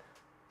right?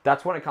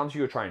 That's when it comes to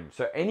your training.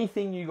 So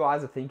anything you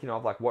guys are thinking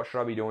of, like what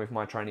should I be doing with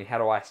my training? How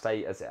do I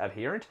stay as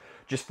adherent?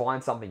 Just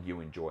find something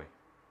you enjoy.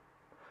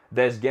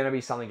 There's going to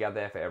be something out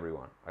there for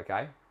everyone,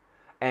 okay?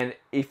 And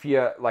if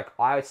you're, like,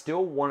 I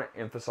still want to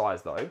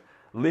emphasize though,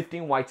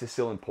 lifting weights is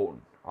still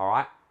important, all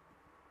right?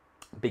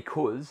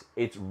 Because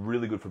it's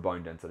really good for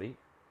bone density,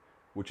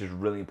 which is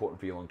really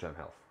important for your long-term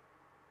health,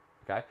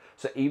 okay?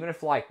 So even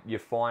if like you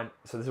find,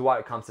 so this is why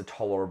it comes to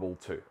tolerable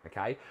too,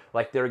 okay?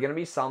 Like there are going to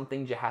be some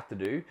things you have to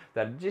do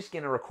that are just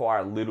going to require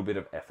a little bit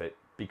of effort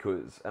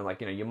because, and like,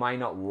 you may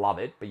not love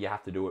it, but you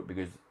have to do it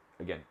because,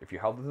 again, if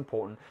your health is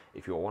important,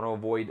 if you want to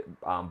avoid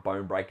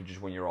bone breakages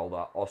when you're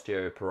older,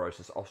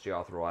 osteoporosis,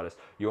 osteoarthritis,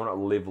 you want to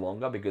live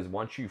longer, because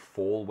once you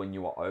fall when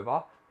you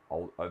are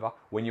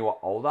when you are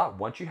older,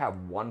 once you have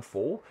one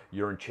fall,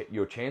 your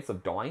chance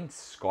of dying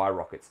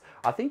skyrockets.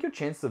 I think your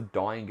chances of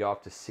dying go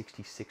up to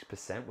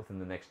 66% within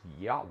the next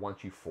year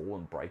once you fall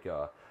and break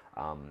a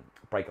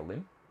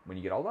limb when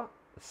you get older,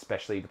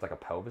 especially if it's like a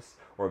pelvis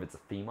or if it's a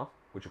femur,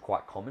 which are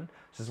quite common.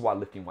 So this is why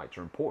lifting weights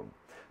are important.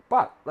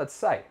 But let's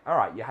say, all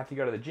right, you have to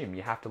go to the gym,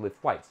 you have to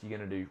lift weights. You're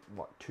going to do,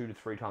 what, 2 to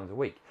 3 times a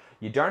week.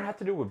 You don't have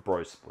to do a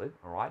bro split,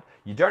 all right?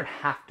 You don't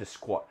have to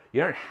squat.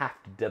 You don't have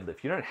to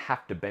deadlift. You don't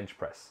have to bench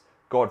press.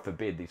 God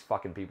forbid these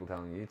fucking people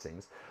telling you these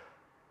things.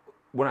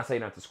 When I say you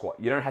don't have to squat,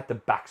 you don't have to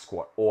back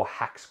squat or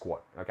hack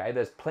squat, okay?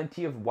 There's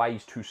plenty of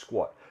ways to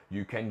squat.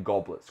 You can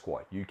goblet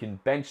squat. You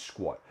can bench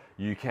squat.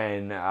 You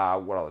can,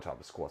 what other type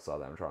of squats are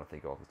there? I'm trying to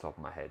think off the top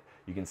of my head.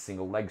 You can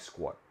single leg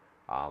squat.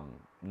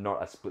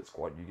 Not a split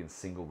squat, you can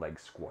single leg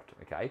squat,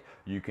 okay?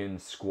 You can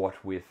squat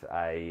with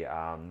a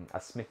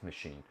Smith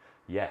machine.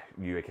 Yeah,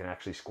 you can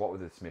actually squat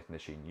with a Smith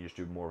machine. You just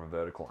do more of a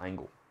vertical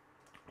angle.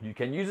 You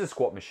can use a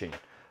squat machine,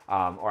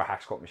 or a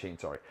hack squat machine,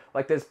 sorry.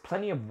 Like there's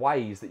plenty of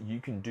ways that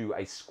you can do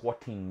a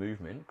squatting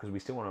movement, because we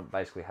still want to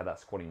basically have that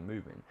squatting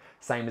movement.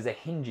 Same as a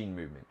hinging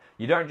movement.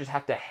 You don't just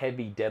have to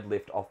heavy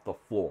deadlift off the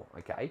floor,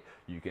 okay?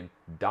 You can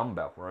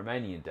dumbbell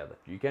Romanian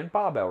deadlift. You can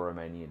barbell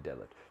Romanian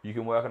deadlift. You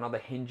can work on other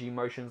hinging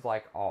motions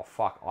like, oh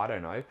fuck, I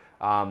don't know.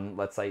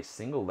 Let's say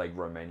single leg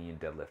Romanian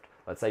deadlift.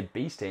 Let's say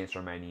B stance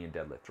Romanian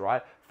deadlift,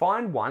 right?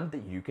 Find one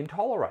that you can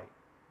tolerate,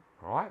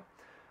 all right?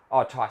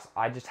 Oh, Tyson,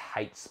 I just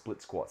hate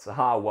split squats.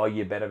 Well,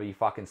 you better be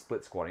fucking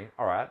split squatting.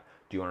 All right.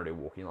 Do you want to do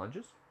walking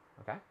lunges?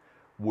 Okay.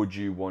 Would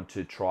you want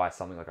to try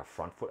something like a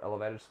front foot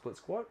elevated split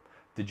squat?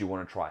 Did you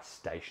want to try a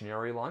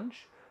stationary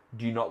lunge?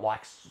 Do you not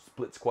like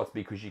split squats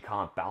because you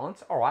can't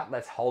balance? All right,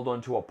 let's hold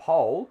on to a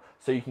pole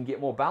so you can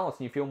get more balance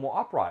and you feel more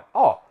upright.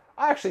 Oh,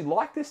 I actually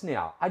like this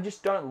now. I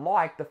just don't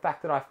like the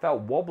fact that I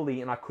felt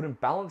wobbly and I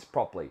couldn't balance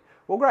properly.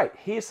 Well, great.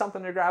 Here's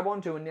something to grab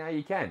onto and now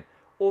you can.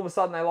 All of a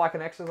sudden they like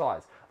an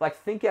exercise. Like,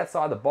 think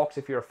outside the box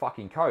if you're a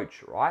fucking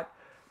coach, right?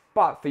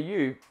 But for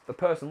you, the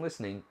person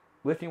listening,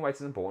 lifting weights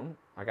is important,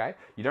 okay?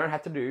 You don't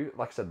have to do,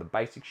 like I said, the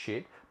basic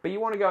shit, but you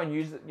want to go and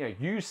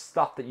use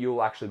stuff that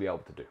you'll actually be able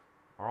to do,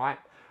 all right?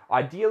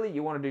 Ideally,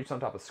 you want to do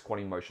some type of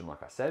squatting motion,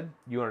 like I said.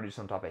 You want to do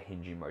some type of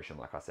hinging motion,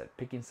 like I said,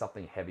 picking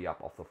something heavy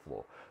up off the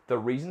floor. The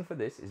reason for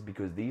this is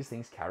because these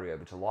things carry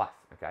over to life,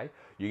 okay?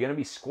 You're going to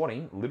be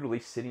squatting,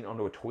 literally sitting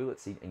onto a toilet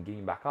seat and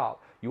getting back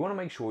up. You want to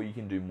make sure you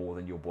can do more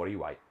than your body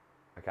weight,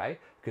 okay?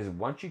 Because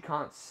once you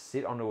can't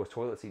sit onto a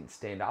toilet seat and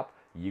stand up,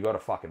 you got a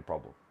fucking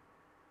problem.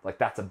 Like,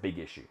 that's a big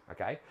issue,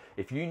 okay?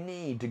 If you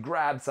need to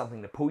grab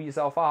something to pull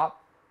yourself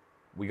up,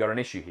 we got an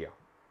issue here.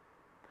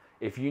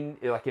 If you,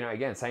 like,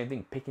 again, same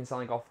thing, picking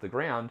something off the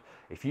ground.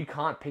 If you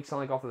can't pick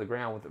something off of the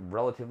ground with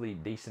relatively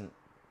decent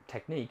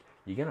technique,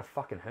 you're going to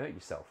fucking hurt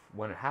yourself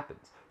when it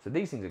happens. So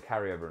these things will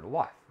carry over into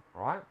life,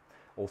 all right?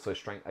 Also,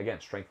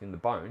 strengthening the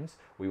bones.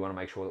 We want to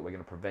make sure that we're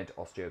going to prevent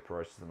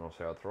osteoporosis and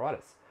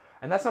osteoarthritis.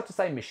 And that's not to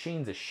say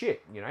machines are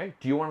shit,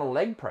 Do you want a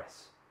leg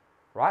press?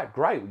 Right?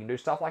 Great, we can do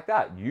stuff like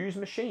that. Use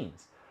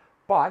machines.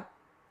 But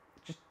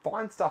just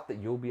find stuff that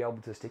you'll be able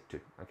to stick to,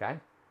 okay?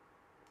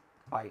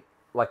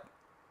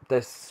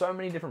 There's so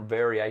many different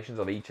variations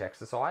of each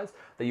exercise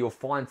that you'll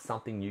find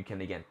something you can,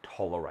 again,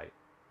 tolerate.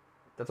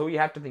 That's all you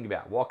have to think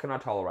about. What can I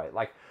tolerate?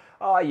 Like,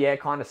 oh yeah, it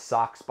kind of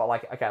sucks, but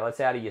like, okay, let's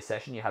say out of your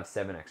session you have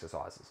 7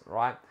 exercises,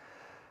 right?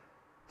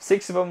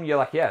 6 of them, you're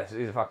like, yeah,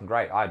 these are fucking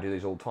great. I do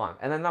these all the time.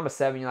 And then number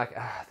 7, you're like,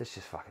 this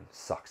just fucking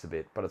sucks a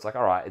bit. But it's like,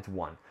 all right, it's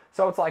 1.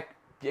 So it's like,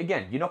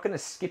 again, you're not going to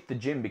skip the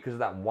gym because of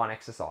that 1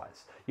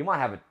 exercise. You might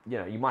have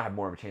you might have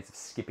more of a chance of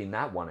skipping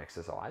that 1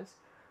 exercise,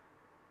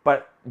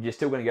 but you're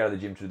still going to go to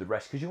the gym to do the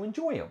rest because you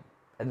enjoy them.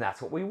 And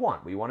that's what we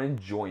want. We want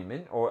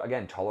enjoyment, or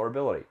again,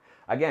 tolerability.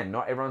 Again,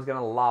 not everyone's going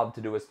to love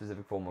to do a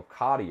specific form of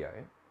cardio.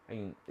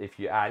 And if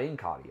you add in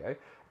cardio,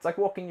 it's like,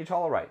 what can you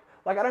tolerate?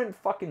 Like, I don't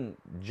fucking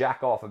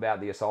jack off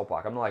about the assault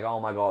bike. I'm not like, oh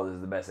my God, this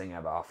is the best thing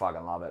ever. I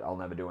fucking love it. I'll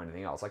never do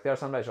anything else. Like, there are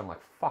some days where I'm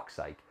like, fuck's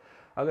sake,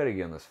 I've got to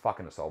get on this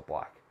fucking assault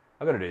bike.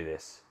 I've got to do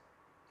this.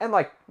 And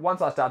like,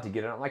 once I start to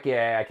get it, I'm like,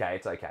 yeah, okay,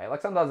 it's okay.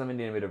 Like, sometimes I'm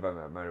in a bit of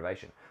a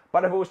motivation.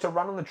 But if it was to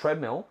run on the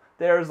treadmill,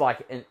 there is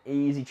like an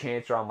easy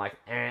chance where I'm like,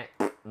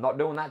 not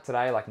doing that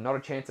today. Like, not a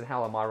chance in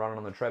hell am I running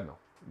on the treadmill.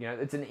 You know,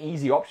 it's an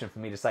easy option for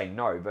me to say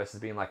no versus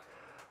being like,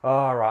 oh,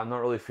 all right, I'm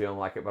not really feeling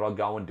like it, but I'll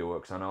go and do it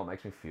because I know it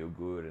makes me feel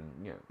good and,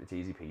 you know, it's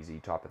easy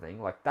peasy type of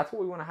thing. Like, that's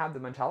what we want to have the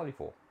mentality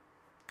for.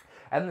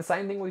 And the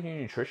same thing with your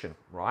nutrition,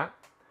 right?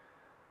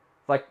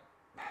 Like,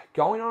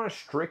 going on a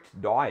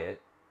strict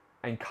diet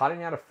and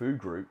cutting out a food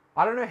group,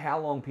 I don't know how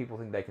long people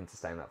think they can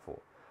sustain that for.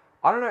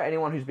 I don't know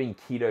anyone who's been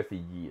keto for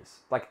years.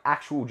 Like,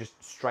 actual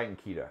just straight in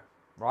keto,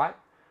 right?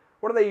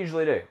 What do they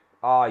usually do?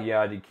 Oh, yeah,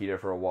 I did keto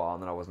for a while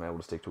and then I wasn't able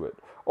to stick to it.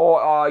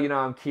 Or, oh, you know,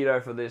 I'm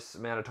keto for this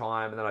amount of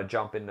time and then I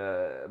jump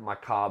into my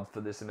carbs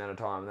for this amount of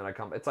time and then I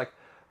come... It's like,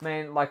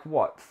 man, like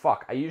what?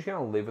 Fuck, are you just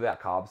going to live without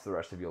carbs for the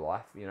rest of your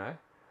life, you know?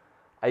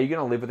 Are you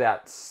going to live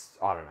without,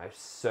 I don't know,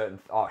 certain...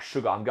 Oh,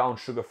 sugar, I'm going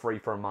sugar-free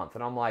for a month.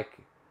 And I'm like,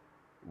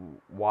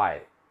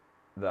 why,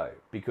 though?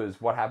 Because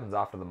what happens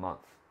after the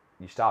month?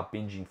 You start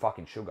binging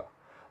fucking sugar.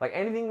 Like,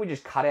 anything we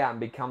just cut out and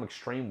become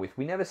extreme with,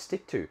 we never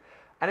stick to.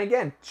 And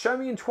again, show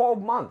me in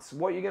 12 months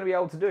what you're going to be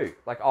able to do.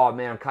 Like, oh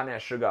man, I'm cutting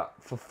out sugar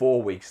for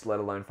 4 weeks, let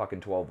alone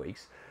fucking 12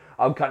 weeks.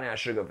 I'm cutting out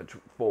sugar for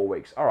 4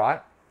 weeks. All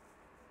right.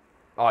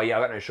 Oh yeah,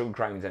 I got no sugar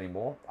cravings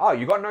anymore. Oh,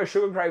 you got no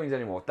sugar cravings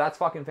anymore. That's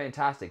fucking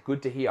fantastic.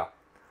 Good to hear.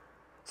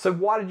 So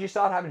why did you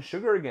start having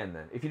sugar again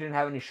then, if you didn't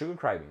have any sugar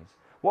cravings?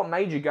 What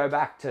made you go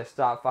back to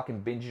start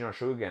fucking binging on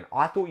sugar again?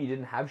 I thought you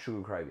didn't have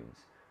sugar cravings.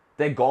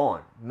 They're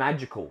gone.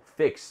 Magical.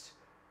 Fixed.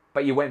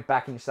 But you went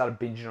back and you started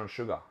binging on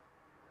sugar.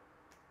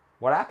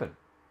 What happened?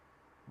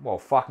 Well,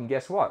 fucking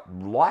guess what?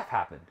 Life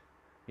happened,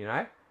 you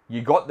know?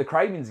 You got the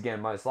cravings again,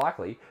 most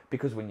likely,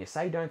 because when you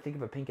say don't think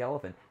of a pink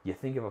elephant, you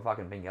think of a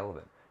fucking pink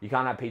elephant. You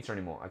can't have pizza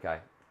anymore. Okay,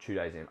 2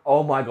 days in.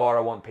 Oh my God, I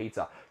want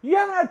pizza. You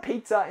haven't had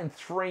pizza in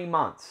 3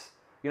 months.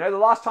 You know, the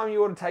last time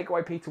you ordered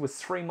takeaway pizza was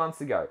 3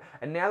 months ago.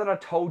 And now that I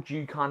told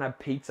you can't have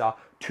pizza,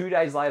 2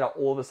 days later,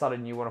 all of a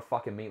sudden you want a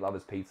fucking meat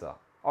lover's pizza.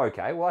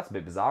 Okay, well, that's a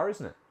bit bizarre,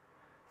 isn't it?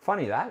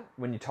 Funny that,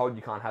 when you're told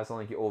you can't have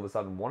something, you all of a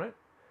sudden want it.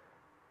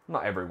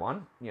 Not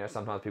everyone, you know,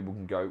 sometimes people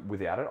can go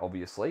without it,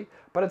 obviously.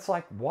 But it's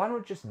like, why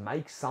not just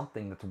make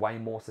something that's way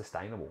more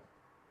sustainable?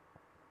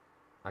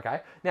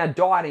 Okay? Now,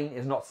 dieting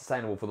is not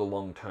sustainable for the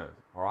long term,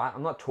 all right?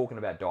 I'm not talking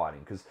about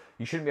dieting, because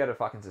you shouldn't be able to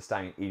fucking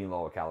sustain eating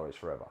lower calories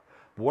forever.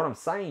 But what I'm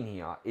saying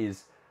here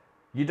is,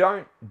 you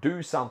don't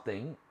do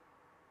something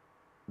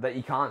that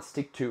you can't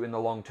stick to in the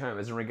long term,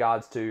 as in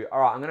regards to,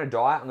 all right, I'm going to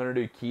diet, I'm going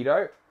to do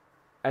keto,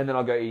 and then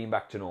I'll go eating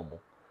back to normal.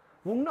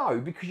 Well, no,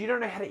 because you don't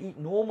know how to eat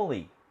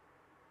normally.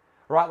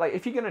 Right? Like,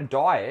 if you're going to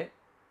diet,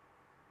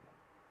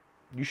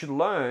 you should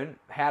learn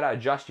how to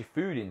adjust your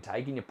food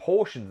intake and your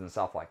portions and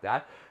stuff like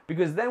that.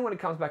 Because then when it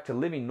comes back to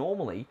living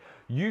normally,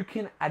 you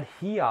can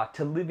adhere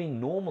to living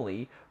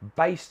normally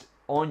based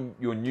on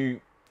your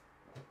new,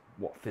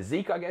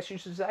 physique, I guess you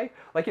should say.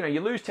 Like, you know, you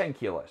lose 10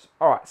 kilos.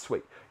 All right,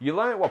 sweet. You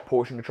learn what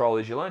portion control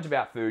is. You learned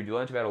about food. You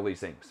learned about all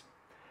these things.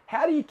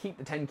 How do you keep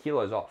the 10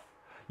 kilos off?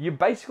 You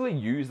basically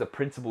use the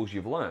principles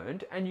you've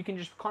learned and you can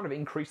just kind of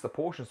increase the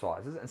portion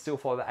sizes and still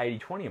follow the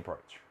 80-20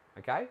 approach,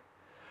 okay?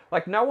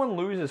 Like, no one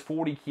loses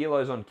 40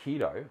 kilos on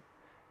keto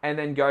and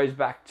then goes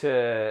back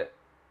to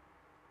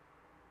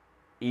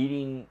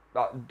eating,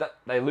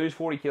 they lose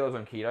 40 kilos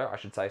on keto, I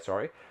should say,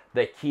 sorry.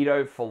 They're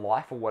keto for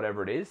life or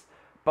whatever it is.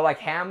 But like,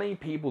 how many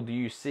people do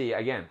you see,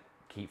 again,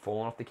 keep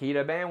falling off the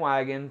keto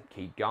bandwagon,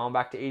 keep going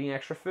back to eating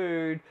extra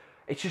food?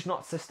 It's just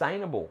not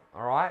sustainable,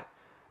 all right?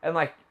 And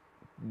like,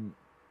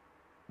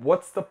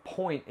 what's the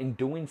point in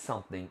doing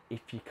something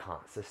if you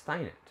can't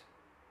sustain it?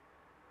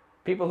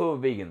 People who are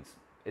vegans,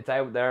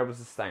 they're able to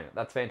sustain it.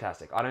 That's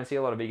fantastic. I don't see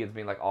a lot of vegans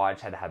being like, oh, I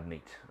just had to have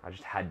meat. I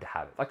just had to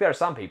have it. Like, there are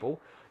some people,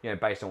 you know,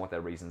 based on what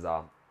their reasons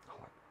are,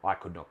 I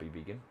could not be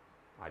vegan.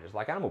 I just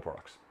like animal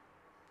products.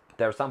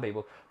 There are some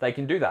people, they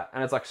can do that.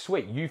 And it's like,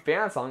 sweet, you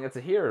found something that's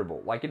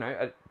adherable. Like, you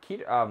know,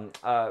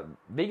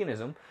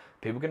 veganism,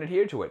 people can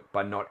adhere to it,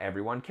 but not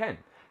everyone can.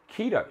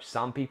 Keto,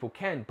 some people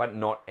can, but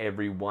not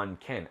everyone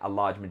can. A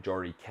large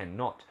majority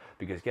cannot.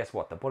 Because guess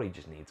what? The body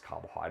just needs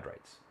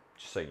carbohydrates,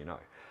 just so you know.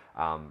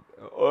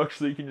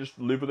 Actually, you can just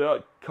live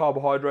without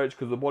carbohydrates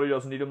because the body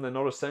doesn't need them. They're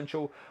not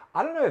essential.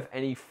 I don't know if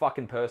any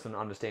fucking person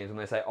understands when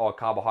they say, oh,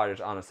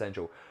 carbohydrates aren't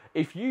essential.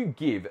 If you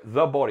give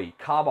the body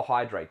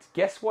carbohydrates,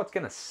 guess what's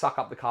going to suck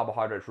up the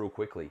carbohydrates real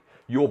quickly?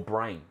 Your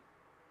brain.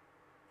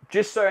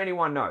 Just so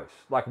anyone knows.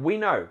 Like, we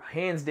know,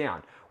 hands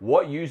down,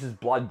 what uses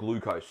blood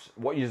glucose,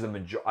 what uses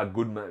a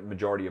good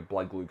majority of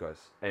blood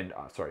glucose. And,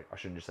 sorry, I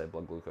shouldn't just say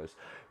blood glucose.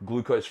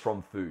 Glucose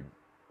from food.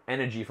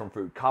 Energy from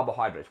food.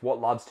 Carbohydrates.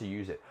 What loves to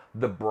use it?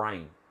 The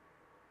brain.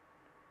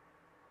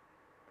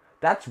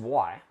 That's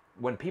why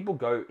when people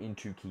go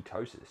into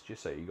ketosis,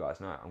 just so you guys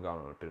know, I'm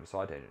going on a bit of a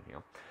side tangent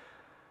here.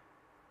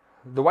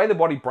 The way the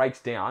body breaks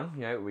down,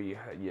 you know, you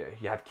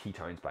have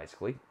ketones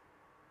basically.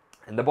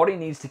 And the body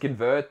needs to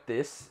convert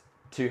this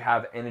to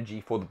have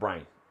energy for the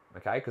brain,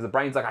 okay? Because the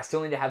brain's like, I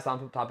still need to have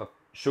some type of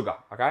sugar,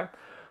 okay?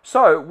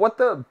 So what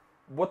the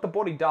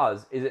body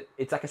does is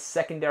it's like a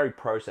secondary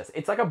process.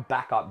 It's like a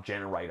backup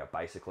generator,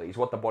 basically, is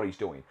what the body's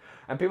doing.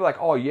 And people are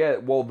like, oh yeah,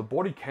 well, the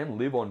body can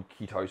live on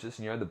ketosis,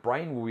 you know, the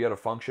brain will be able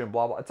to function,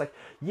 blah, blah. It's like,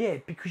 yeah,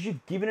 because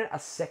you've given it a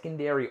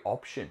secondary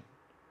option.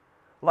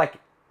 Like,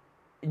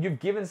 you've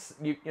given,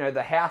 you know,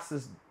 the house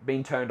has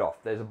been turned off.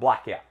 There's a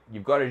blackout.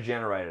 You've got a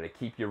generator to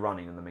keep you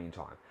running in the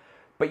meantime.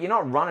 But you're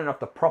not running off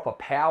the proper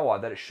power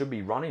that it should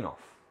be running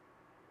off.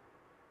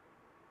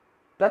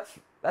 That's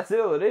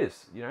all it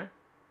is, you know?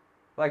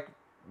 Like,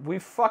 we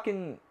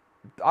fucking...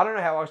 I don't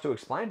know how else to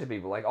explain to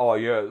people. Like, oh,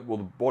 yeah, well,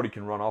 the body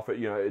can run off it,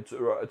 you know,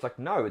 it's like,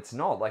 no, it's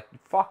not. Like,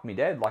 fuck me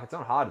dead. Like, it's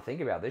not hard to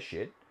think about this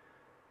shit.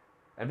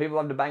 And people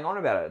love to bang on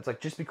about it. It's like,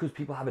 just because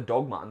people have a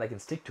dogma and they can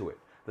stick to it.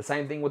 The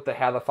same thing with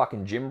how the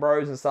fucking gym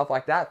bros and stuff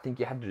like that think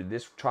you have to do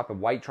this type of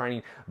weight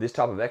training, this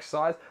type of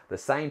exercise. The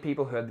same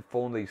people who have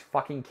fallen these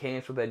fucking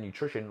camps with their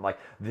nutrition, like,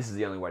 this is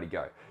the only way to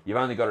go. You've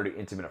only got to do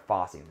intermittent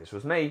fasting. This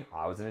was me.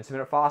 I was an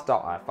intermittent faster.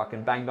 I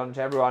fucking banged on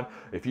to everyone.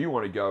 If you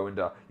want to go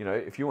into, you know,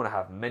 if you want to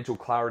have mental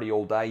clarity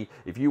all day,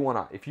 if you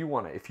want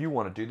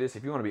to do this,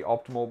 if you want to be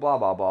optimal, blah,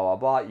 blah, blah, blah,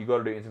 blah, you got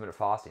to do intermittent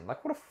fasting.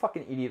 Like, what a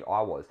fucking idiot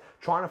I was.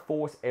 Trying to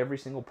force every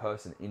single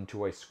person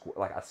into a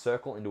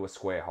circle into a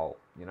square hole,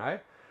 you know?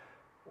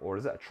 Or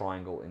is it a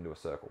triangle into a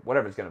circle?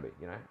 Whatever it's going to be,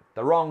 you know.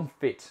 The wrong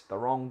fit.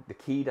 The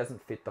key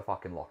doesn't fit the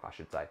fucking lock, I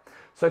should say.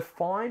 So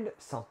find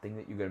something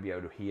that you're going to be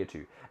able to adhere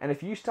to. And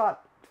if you start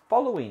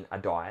following a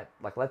diet,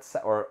 like let's say,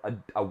 or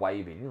a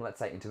way of eating, let's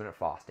say intermittent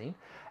fasting,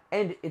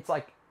 and it's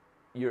like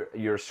you're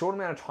a short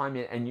amount of time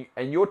in,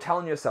 and you're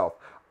telling yourself,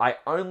 I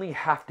only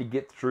have to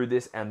get through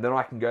this and then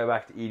I can go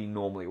back to eating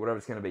normally, whatever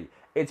it's going to be.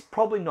 It's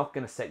probably not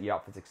going to set you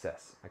up for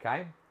success,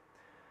 okay?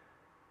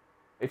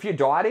 If you're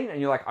dieting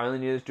and you're like, I only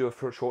need to do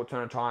a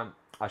short-term time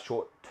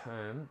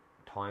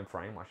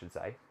frame, I should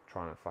say.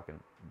 Trying to fucking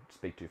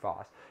speak too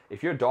fast.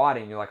 If you're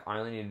dieting, you're like, I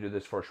only need to do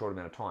this for a short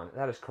amount of time.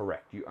 That is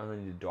correct. You only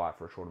need to diet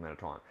for a short amount of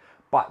time.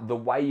 But the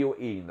way you're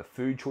eating, the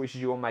food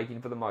choices you're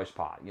making for the most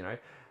part, you know,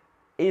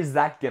 is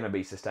that going to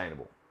be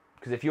sustainable?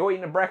 Because if you're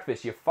eating a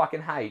breakfast you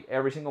fucking hate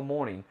every single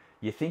morning,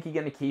 you think you're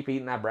going to keep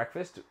eating that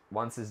breakfast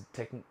once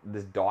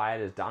this diet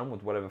is done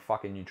with whatever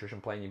fucking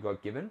nutrition plan you've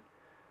got given?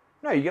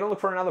 No, you're going to look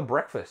for another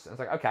breakfast. And it's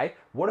like, okay,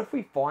 what if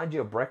we find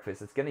you a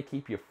breakfast that's going to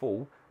keep you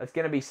full, that's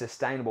going to be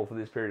sustainable for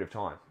this period of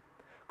time?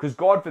 Because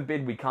God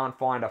forbid we can't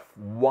find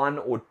 1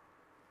 or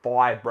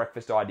 5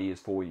 breakfast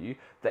ideas for you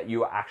that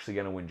you are actually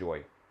going to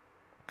enjoy.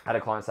 I had a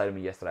client say to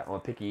me yesterday, I'm a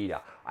picky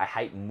eater. I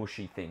hate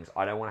mushy things.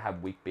 I don't want to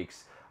have Wheat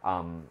Bix.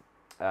 I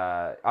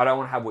don't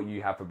want to have what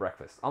you have for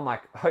breakfast. I'm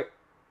like, hey,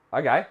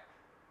 okay.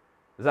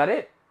 Is that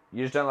it?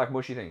 You just don't like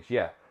mushy things?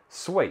 Yeah.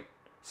 Sweet.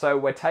 So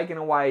we're taking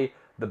away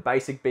the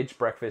basic bitch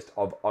breakfast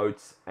of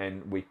oats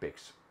and Wheat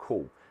Bix.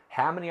 Cool.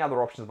 How many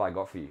other options have I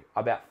got for you?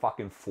 About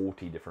fucking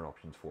 40 different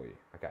options for you.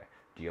 Okay.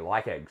 Do you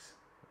like eggs?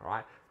 All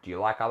right. Do you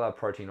like other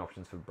protein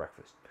options for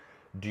breakfast?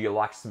 Do you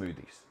like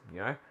smoothies? You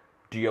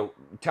know?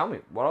 Tell me,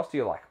 what else do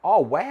you like?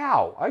 Oh,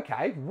 wow.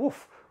 Okay.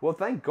 Woof. Well,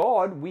 thank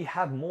God we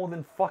have more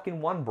than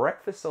fucking one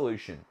breakfast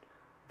solution.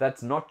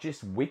 That's not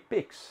just Wheat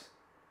Bix.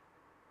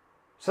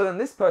 So then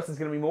this person's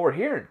going to be more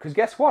adherent. Because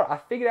guess what? I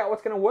figured out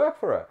what's going to work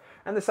for her.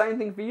 And the same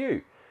thing for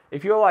you.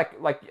 If you're like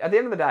at the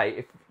end of the day,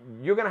 if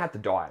you're going to have to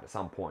diet at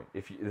some point,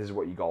 if this is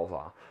what your goals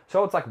are.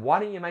 So it's like, why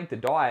don't you make the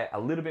diet a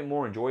little bit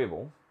more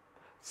enjoyable,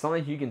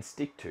 something you can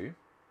stick to,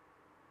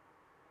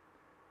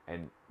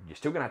 and you're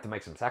still going to have to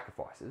make some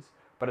sacrifices,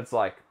 but it's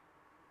like,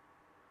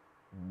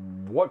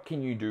 what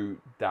can you do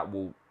that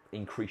will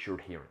increase your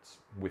adherence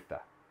with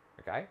that,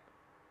 okay?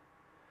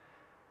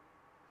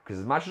 Because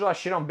as much as I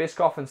shit on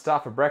Biscoff and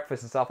stuff for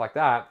breakfast and stuff like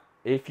that,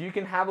 if you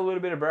can have a little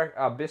bit of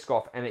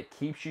Biscoff and it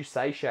keeps you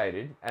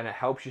satiated and it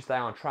helps you stay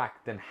on track,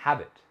 then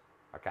have it,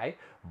 okay?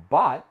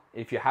 But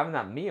if you're having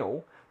that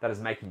meal that is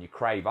making you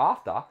crave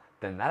after,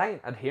 then that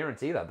ain't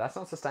adherence either. That's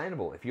not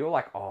sustainable. If you're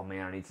like, oh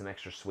man, I need some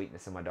extra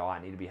sweetness in my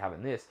diet, I need to be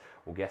having this,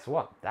 well, guess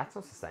what? That's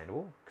not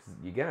sustainable because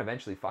you're going to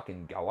eventually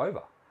fucking go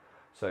over.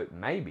 So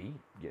maybe,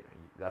 you know,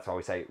 that's why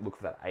we say look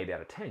for that 8 out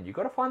of 10. You've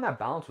got to find that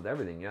balance with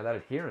everything, you know, that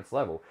adherence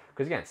level.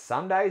 Because again,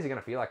 some days you're going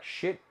to feel like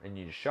shit and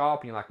you just show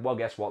up and you're like, well,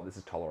 guess what? This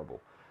is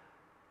tolerable.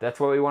 That's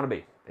where we want to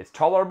be. It's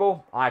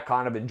tolerable. I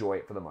kind of enjoy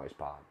it for the most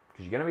part.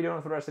 because you're going to be doing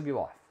it for the rest of your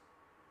life,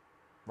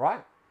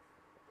 right?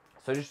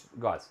 So just,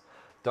 guys,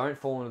 don't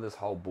fall into this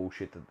whole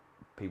bullshit that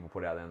people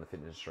put out there in the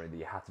fitness industry that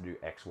you have to do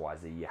X, Y,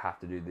 Z, you have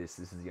to do this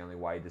is the only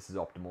way, this is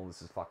optimal,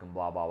 this is fucking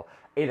blah, blah, blah.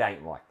 It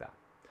ain't like that.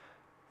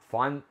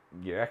 Find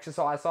your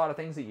exercise side of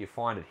things that you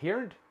find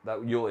adherent,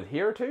 that you'll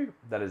adhere to,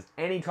 that is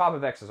any type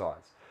of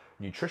exercise.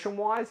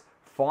 Nutrition-wise,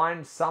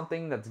 find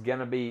something that's going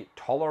to be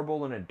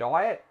tolerable in a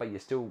diet, but you're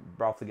still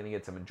roughly going to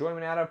get some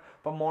enjoyment out of.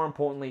 But more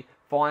importantly,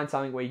 find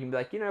something where you can be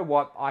like, you know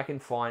what, I can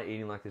find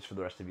eating like this for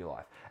the rest of your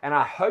life. And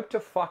I hope to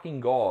fucking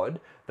God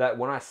that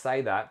when I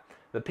say that,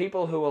 the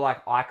people who are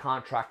like, I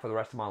can't track for the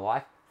rest of my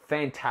life,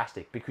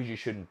 fantastic, because you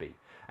shouldn't be.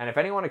 And if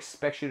anyone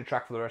expects you to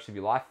track for the rest of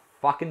your life,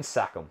 fucking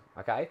sack them,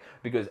 okay?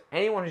 Because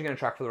anyone who's going to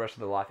track for the rest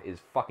of their life is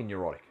fucking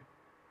neurotic.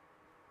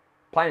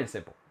 Plain and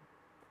simple.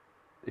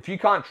 If you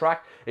can't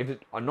track, if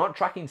not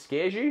tracking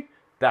scares you,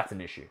 that's an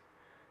issue.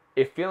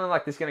 If feeling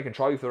like this is going to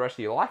control you for the rest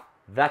of your life,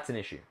 that's an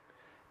issue.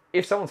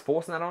 If someone's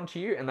forcing that onto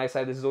you and they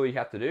say this is all you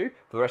have to do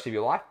for the rest of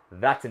your life,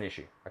 that's an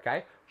issue,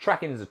 okay?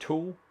 Tracking is a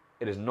tool.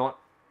 It is not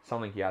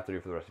something you have to do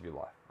for the rest of your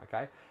life,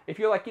 okay? If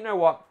you're like, you know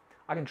what,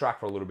 I can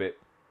track for a little bit,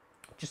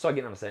 just so I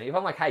get an understanding. If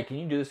I'm like, hey, can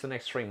you do this for the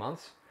next 3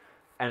 months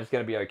and it's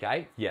going to be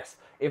okay? Yes.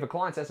 If a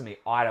client says to me,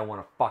 I don't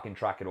want to fucking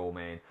track at all,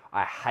 man,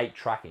 I hate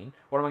tracking,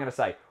 what am I going to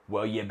say?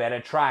 Well, you better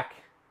track.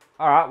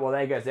 All right, well,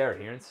 there goes their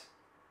adherence.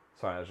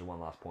 Sorry, there's just one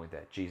last point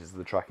there. Jesus,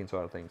 the tracking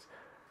side of things.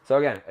 So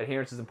again,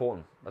 adherence is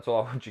important. That's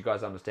all I want you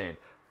guys to understand.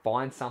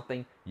 Find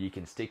something you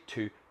can stick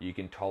to, you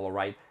can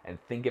tolerate, and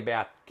think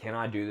about, can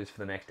I do this for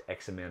the next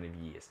X amount of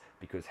years?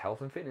 Because health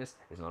and fitness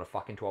is not a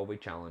fucking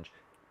 12-week challenge.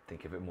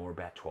 Think of it more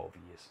about 12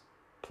 years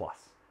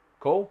plus.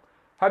 Cool?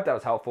 Hope that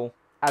was helpful.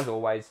 As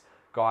always,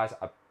 guys,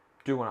 I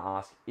do want to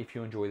ask, if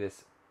you enjoy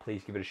this,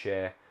 please give it a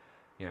share.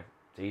 You know,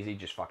 it's easy.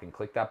 Just fucking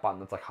click that button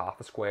that's like half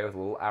a square with a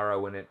little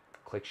arrow in it.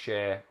 Click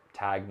share,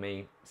 tag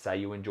me, say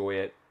you enjoy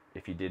it,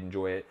 if you did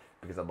enjoy it,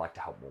 because I'd like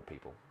to help more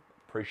people.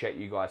 Appreciate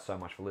you guys so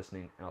much for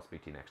listening, and I'll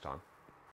speak to you next time.